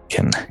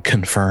 can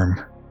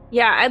confirm.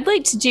 Yeah, I'd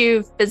like to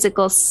do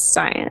physical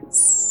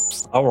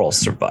science. I'll roll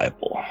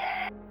survival.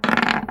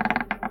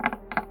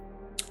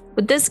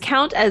 Would this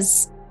count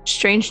as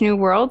strange new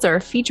worlds or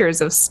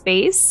features of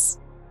space?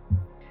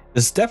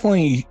 It's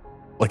definitely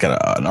like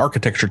an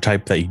architecture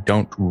type that you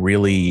don't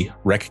really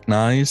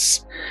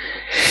recognize.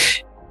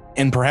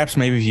 And perhaps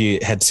maybe if you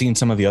had seen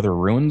some of the other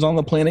ruins on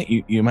the planet,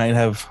 you might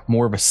have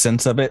more of a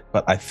sense of it.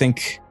 But I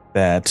think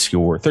that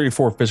your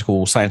 34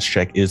 physical science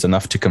check is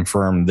enough to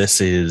confirm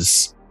this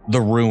is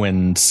the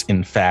ruins,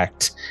 in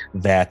fact,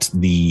 that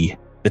the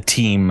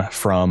team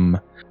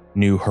from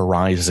New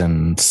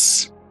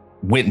Horizons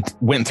went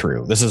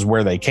through. This is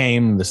where they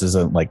came. This is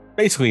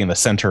basically in the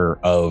center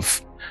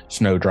of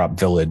Snowdrop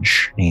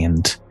Village,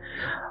 and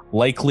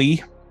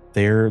likely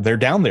they're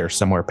down there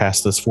somewhere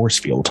past this force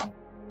field.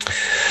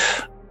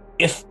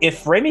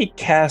 If Remy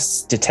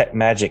casts Detect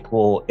Magic,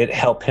 will it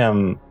help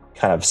him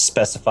kind of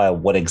specify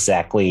what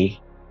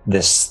exactly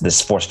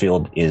this force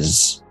field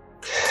is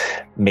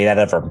made out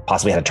of, or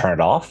possibly how to turn it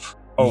off?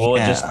 Or will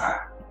it just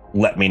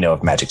let me know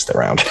if magic's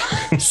around?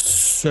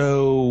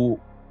 So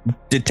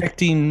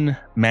detecting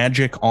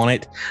magic on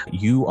it,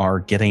 you are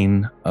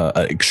getting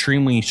an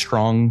extremely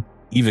strong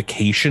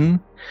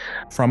evocation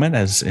from it,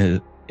 as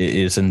it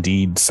is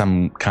indeed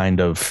some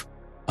kind of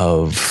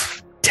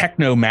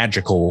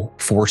techno-magical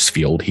force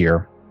field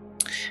here.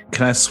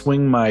 Can I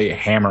swing my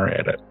hammer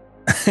at it?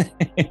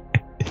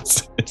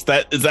 Is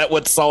that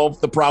what solved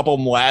the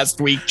problem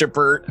last week,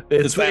 Chipper?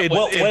 Wait.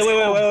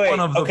 One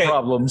of the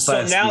problems.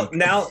 So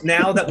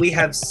now that we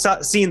have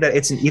seen that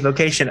it's an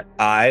evocation,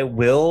 I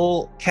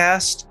will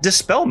cast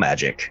Dispel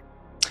Magic.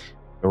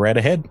 Go right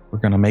ahead. We're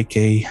gonna make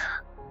me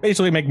a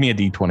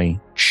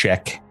D20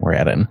 check. We're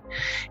at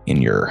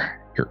in your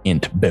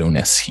int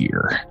bonus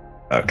here.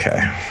 Okay.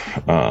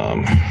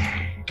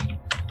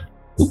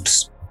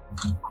 Oops.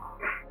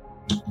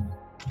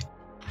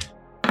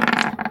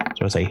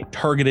 So it's a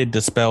targeted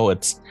dispel.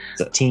 It's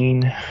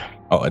 13.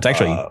 Oh, it's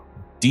actually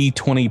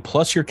D20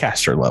 plus your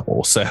caster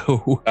level.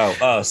 So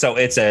so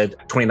it's a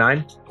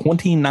 29.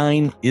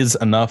 29 is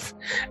enough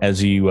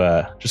as you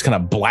just kind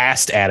of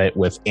blast at it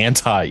with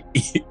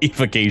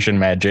anti-evocation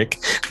magic,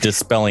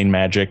 dispelling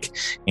magic,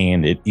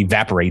 and it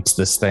evaporates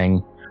this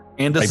thing.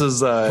 And this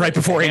is right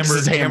before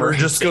hammer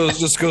just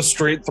goes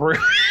straight through,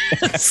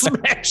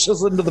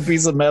 smashes into the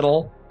piece of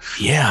metal.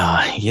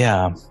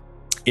 Yeah.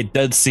 It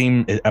does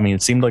seem.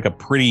 It seemed like a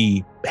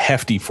pretty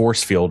hefty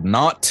force field,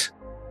 not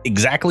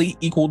exactly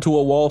equal to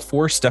a wall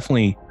force.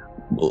 Definitely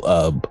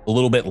a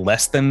little bit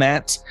less than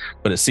that,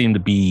 but it seemed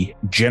to be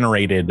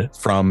generated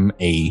from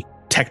a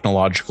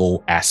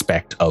technological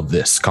aspect of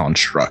this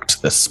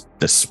construct, this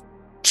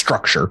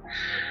structure.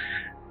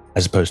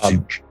 as opposed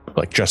to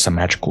like just a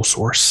magical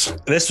source.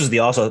 This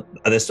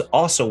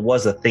also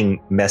was a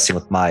thing messing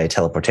with my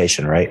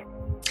teleportation, right?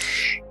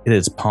 It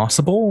is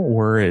possible,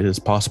 or it is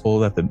possible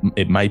that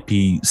it might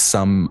be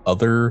some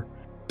other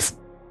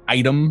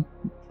item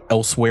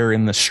elsewhere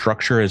in the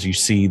structure. As you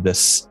see,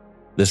 this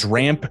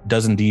ramp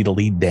does indeed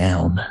lead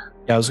down.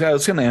 Yeah, I was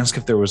going to ask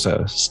if there was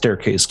a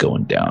staircase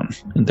going down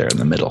in there in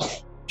the middle.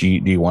 Do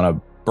you want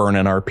to burn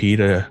an RP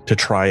to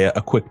try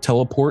a quick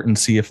teleport and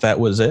see if that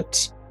was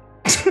it?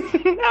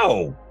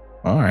 No.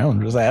 All right,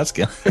 I'm just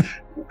asking.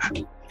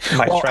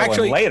 Might try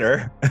one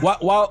later.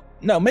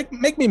 No,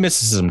 make me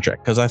mysticism check,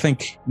 because I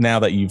think now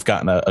that you've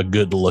gotten a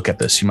good look at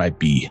this, you might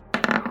be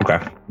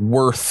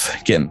worth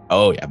getting.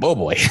 Oh yeah, oh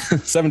boy,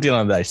 17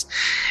 on the dice.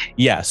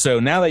 Yeah, so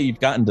now that you've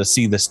gotten to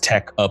see this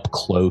tech up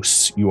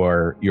close,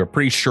 you're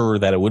pretty sure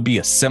that it would be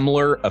a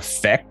similar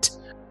effect,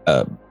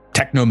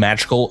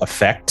 techno-magical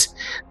effect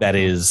that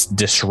is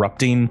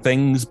disrupting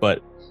things,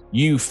 but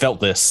you felt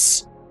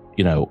this,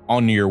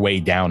 on your way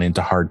down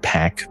into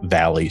Hardpack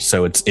Valley.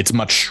 So it's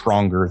much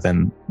stronger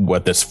than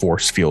what this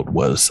force field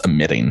was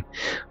emitting.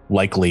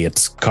 Likely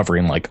it's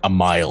covering like a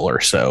mile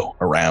or so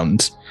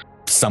around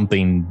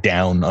something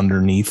down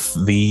underneath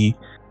the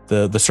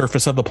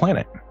surface of the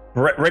planet.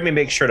 Remy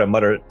makes sure to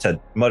mutter to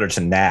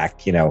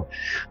Knack,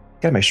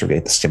 gotta make sure we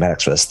get the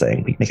schematics for this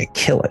thing. We can make a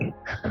killing.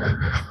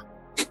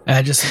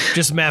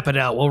 Just map it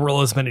out. We'll roll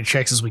as many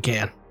checks as we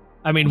can.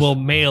 I mean, we'll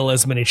mail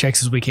as many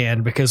checks as we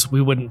can, because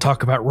we wouldn't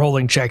talk about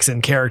rolling checks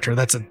in character.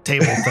 That's a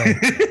table thing.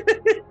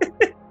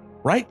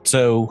 Right.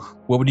 So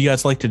what would you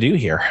guys like to do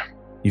here?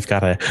 You've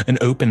got an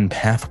open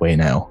pathway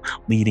now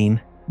leading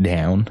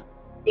down.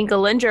 I think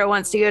Alindra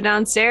wants to go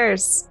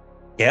downstairs.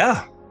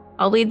 Yeah.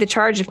 I'll lead the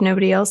charge if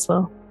nobody else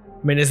will.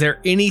 I mean, is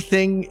there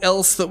anything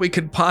else that we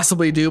could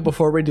possibly do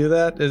before we do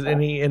that?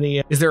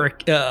 Is there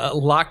a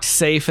locked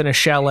safe in a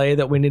chalet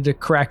that we need to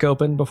crack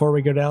open before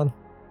we go down?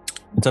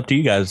 It's up to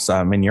you guys.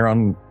 I mean, you're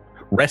on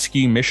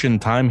rescue mission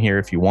time here.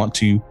 If you want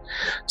to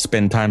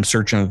spend time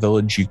searching the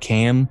village, you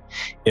can.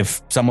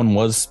 If someone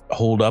was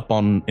holed up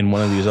in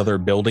one of these other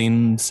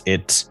buildings,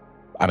 they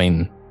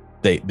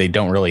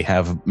don't really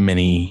have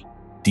many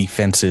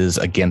defenses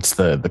against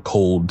the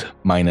cold,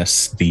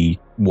 minus the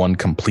one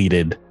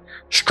completed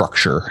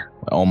structure.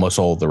 Almost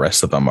all of the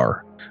rest of them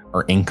are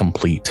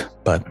incomplete,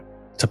 but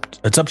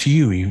it's up to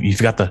you.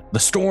 You've got the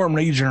storm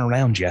raging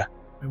around you.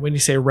 When you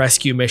say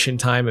rescue mission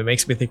time, it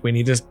makes me think we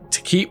need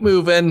to keep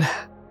moving.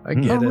 I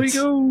get it. Here we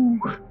go.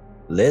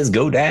 Let's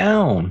go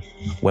down.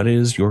 What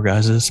is your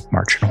guys'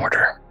 marching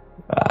order?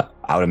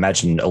 I would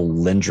imagine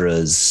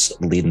Alindra's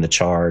leading the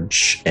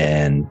charge,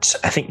 and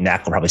I think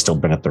Knack will probably still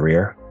bring up the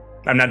rear.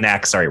 I'm not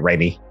Knack, sorry,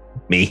 Raimi.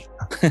 Me.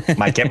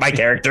 My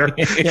character.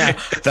 Yeah.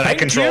 That I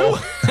control.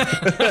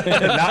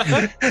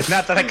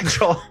 not that I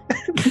control.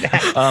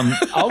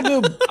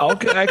 I'll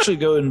actually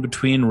go in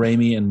between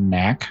Raimi and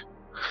Knack,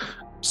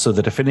 so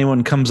that if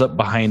anyone comes up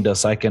behind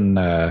us, I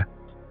can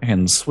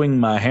swing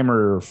my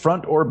hammer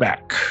front or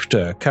back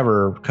to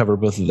cover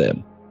both of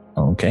them.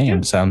 Okay,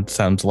 and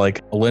sounds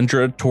like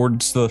Alindra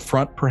towards the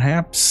front,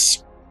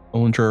 perhaps.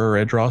 Alindra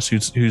or Edros,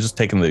 who's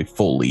taking the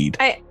full lead?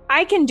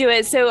 I can do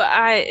it. So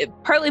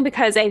partly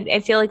because I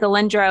feel like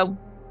Alindra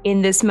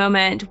in this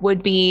moment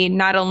would be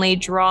not only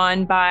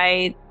drawn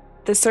by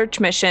the search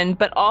mission,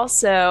 but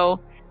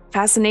also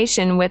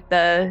fascination with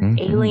the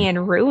alien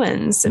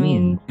ruins. I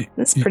mean,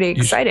 that's pretty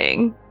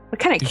exciting. What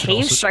kind of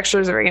cave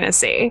structures are we going to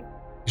see?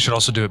 You should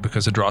also do it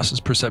because Adros's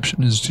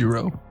perception is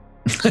 0.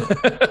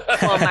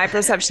 Well, my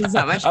perception's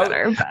not much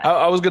better.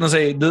 I was going to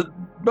say,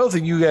 both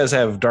of you guys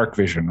have dark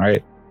vision,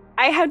 right?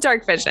 I have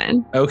dark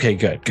vision. Okay,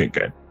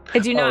 good. I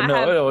do not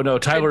have. Oh no!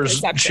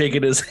 Tyler's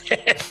shaking his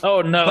head.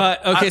 Oh no!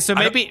 But okay, so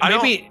maybe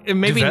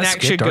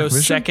Knack should go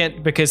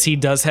second, because he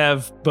does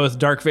have both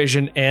dark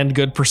vision and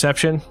good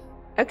perception.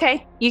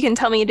 Okay, you can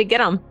tell me to get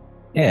them.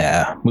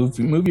 Yeah,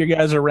 move your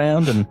guys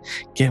around and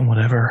get in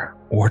whatever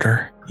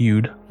order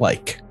you'd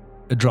like.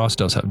 Adros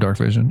does have dark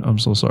vision. I'm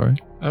so sorry.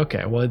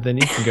 Okay, well then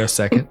you can go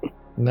second.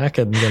 Knack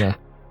isn't gonna.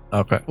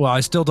 Okay. Well, I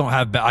still don't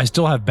have. I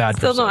still have bad.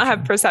 Still don't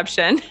have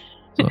perception.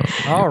 So,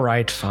 all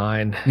right,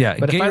 fine. Yeah,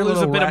 but if I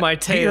lose a bit of my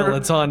tail,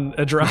 it's on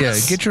Adros. Yeah,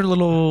 get your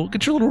little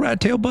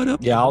rat tail butt up.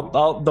 Yeah,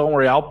 I'll don't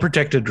worry, I'll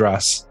protect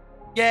Adros.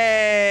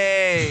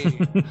 Yay!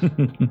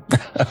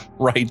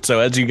 Right. So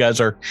as you guys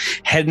are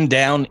heading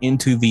down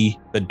into the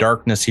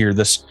darkness here,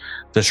 this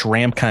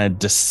ramp kind of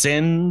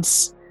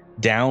descends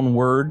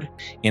downward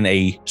in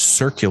a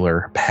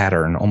circular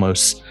pattern,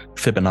 almost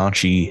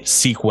Fibonacci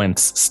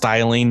sequence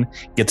styling.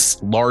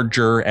 Gets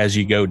larger as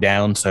you go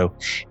down, so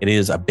it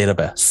is a bit of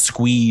a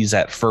squeeze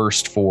at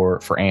first for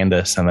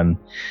Andis, and then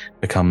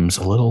becomes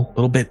a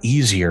little bit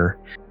easier.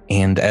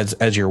 And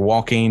as you're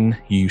walking,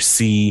 you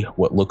see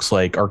what looks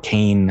like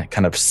arcane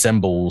kind of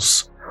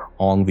symbols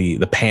on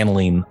the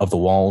paneling of the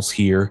walls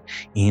here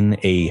in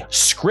a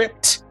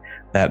script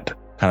that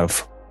kind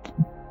of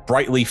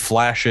brightly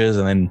flashes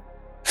and then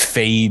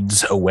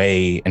fades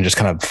away and just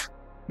kind of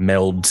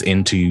melds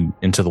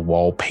into the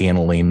wall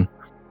paneling,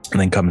 and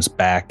then comes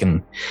back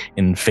and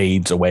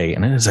fades away.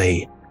 And it is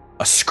a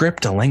a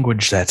script, a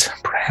language that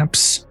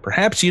perhaps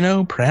you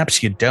know,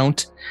 perhaps you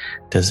don't.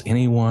 Does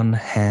anyone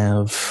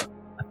have,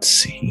 let's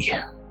see,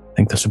 I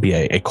think this would be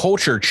a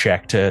culture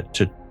check to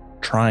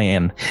try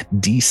and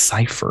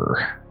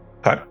decipher.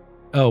 Okay.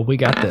 Oh, we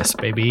got this,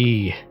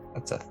 baby.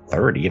 That's a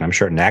 30, and I'm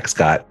sure Nax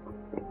got.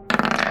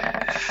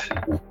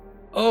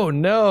 Oh,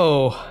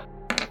 no.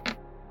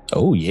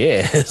 Oh,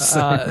 yes.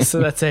 So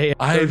that's a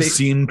I've 30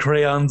 seen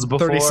crayons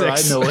before. 36.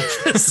 I know what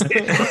this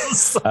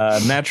is.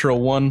 Natural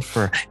 1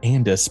 for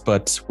Andis,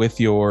 but with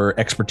your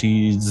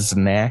expertise,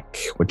 Knack,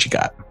 what you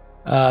got?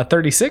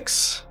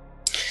 36.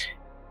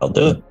 I'll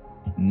do it.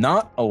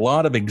 Not a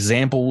lot of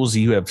examples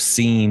you have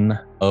seen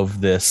of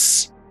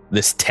this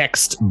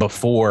text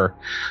before,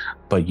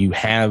 but you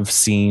have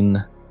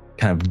seen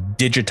kind of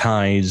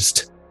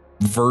digitized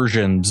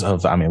versions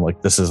of, I mean,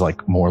 like this is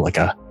like more like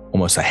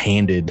almost a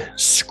handed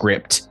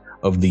script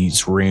of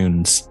these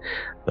runes.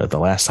 The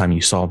last time you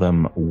saw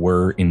them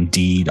were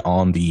indeed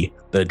on the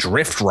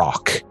Drift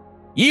Rock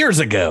years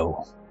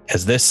ago,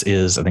 as this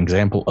is an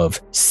example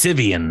of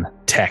Sivian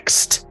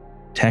text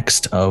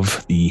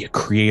of the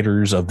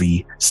creators of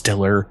the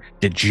Stellar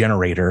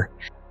Degenerator,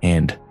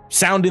 and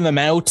sounding them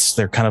out,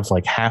 they're kind of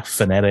like half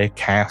phonetic,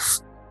 half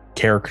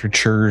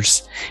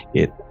caricatures.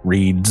 It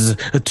reads,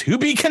 "To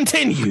be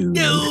continued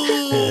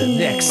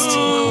next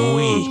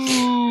week."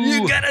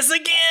 You got us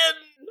again.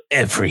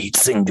 Every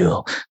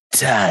single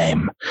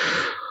time.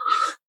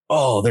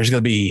 Oh, there's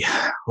going to be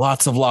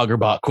lots of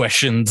Lagerbot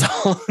questions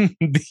on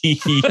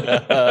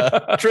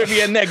the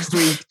trivia next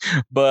week,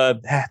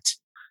 but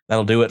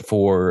that'll do it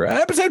for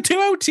episode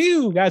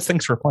 202. Guys,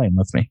 thanks for playing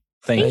with me.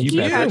 Thank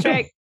you.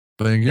 Patrick.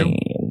 Thank you. And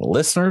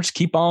listeners,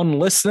 keep on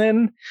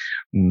listening.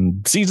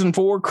 Season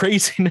 4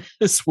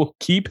 craziness will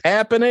keep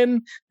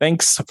happening.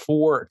 Thanks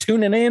for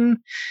tuning in,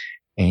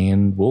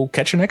 and we'll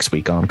catch you next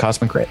week on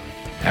Cosmic Crit.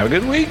 Have a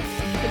good week.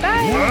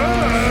 Goodbye.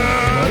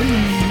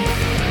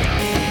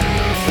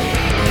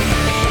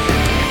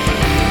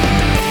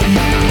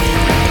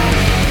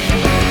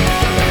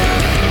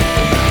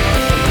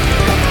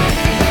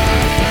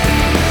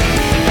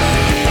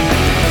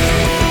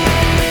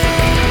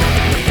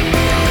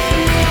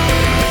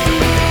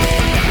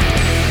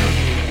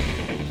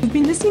 You've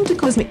been listening to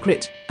Cosmic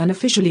Crit, an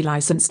officially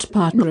licensed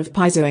partner of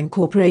Paizo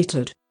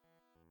Incorporated.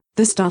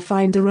 The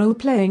Starfinder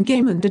role-playing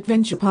game and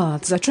adventure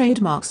paths are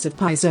trademarks of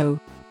Paizo.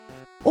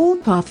 All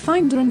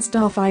Pathfinder and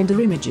Starfinder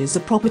images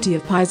are property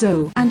of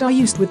Paizo and are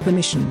used with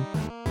permission.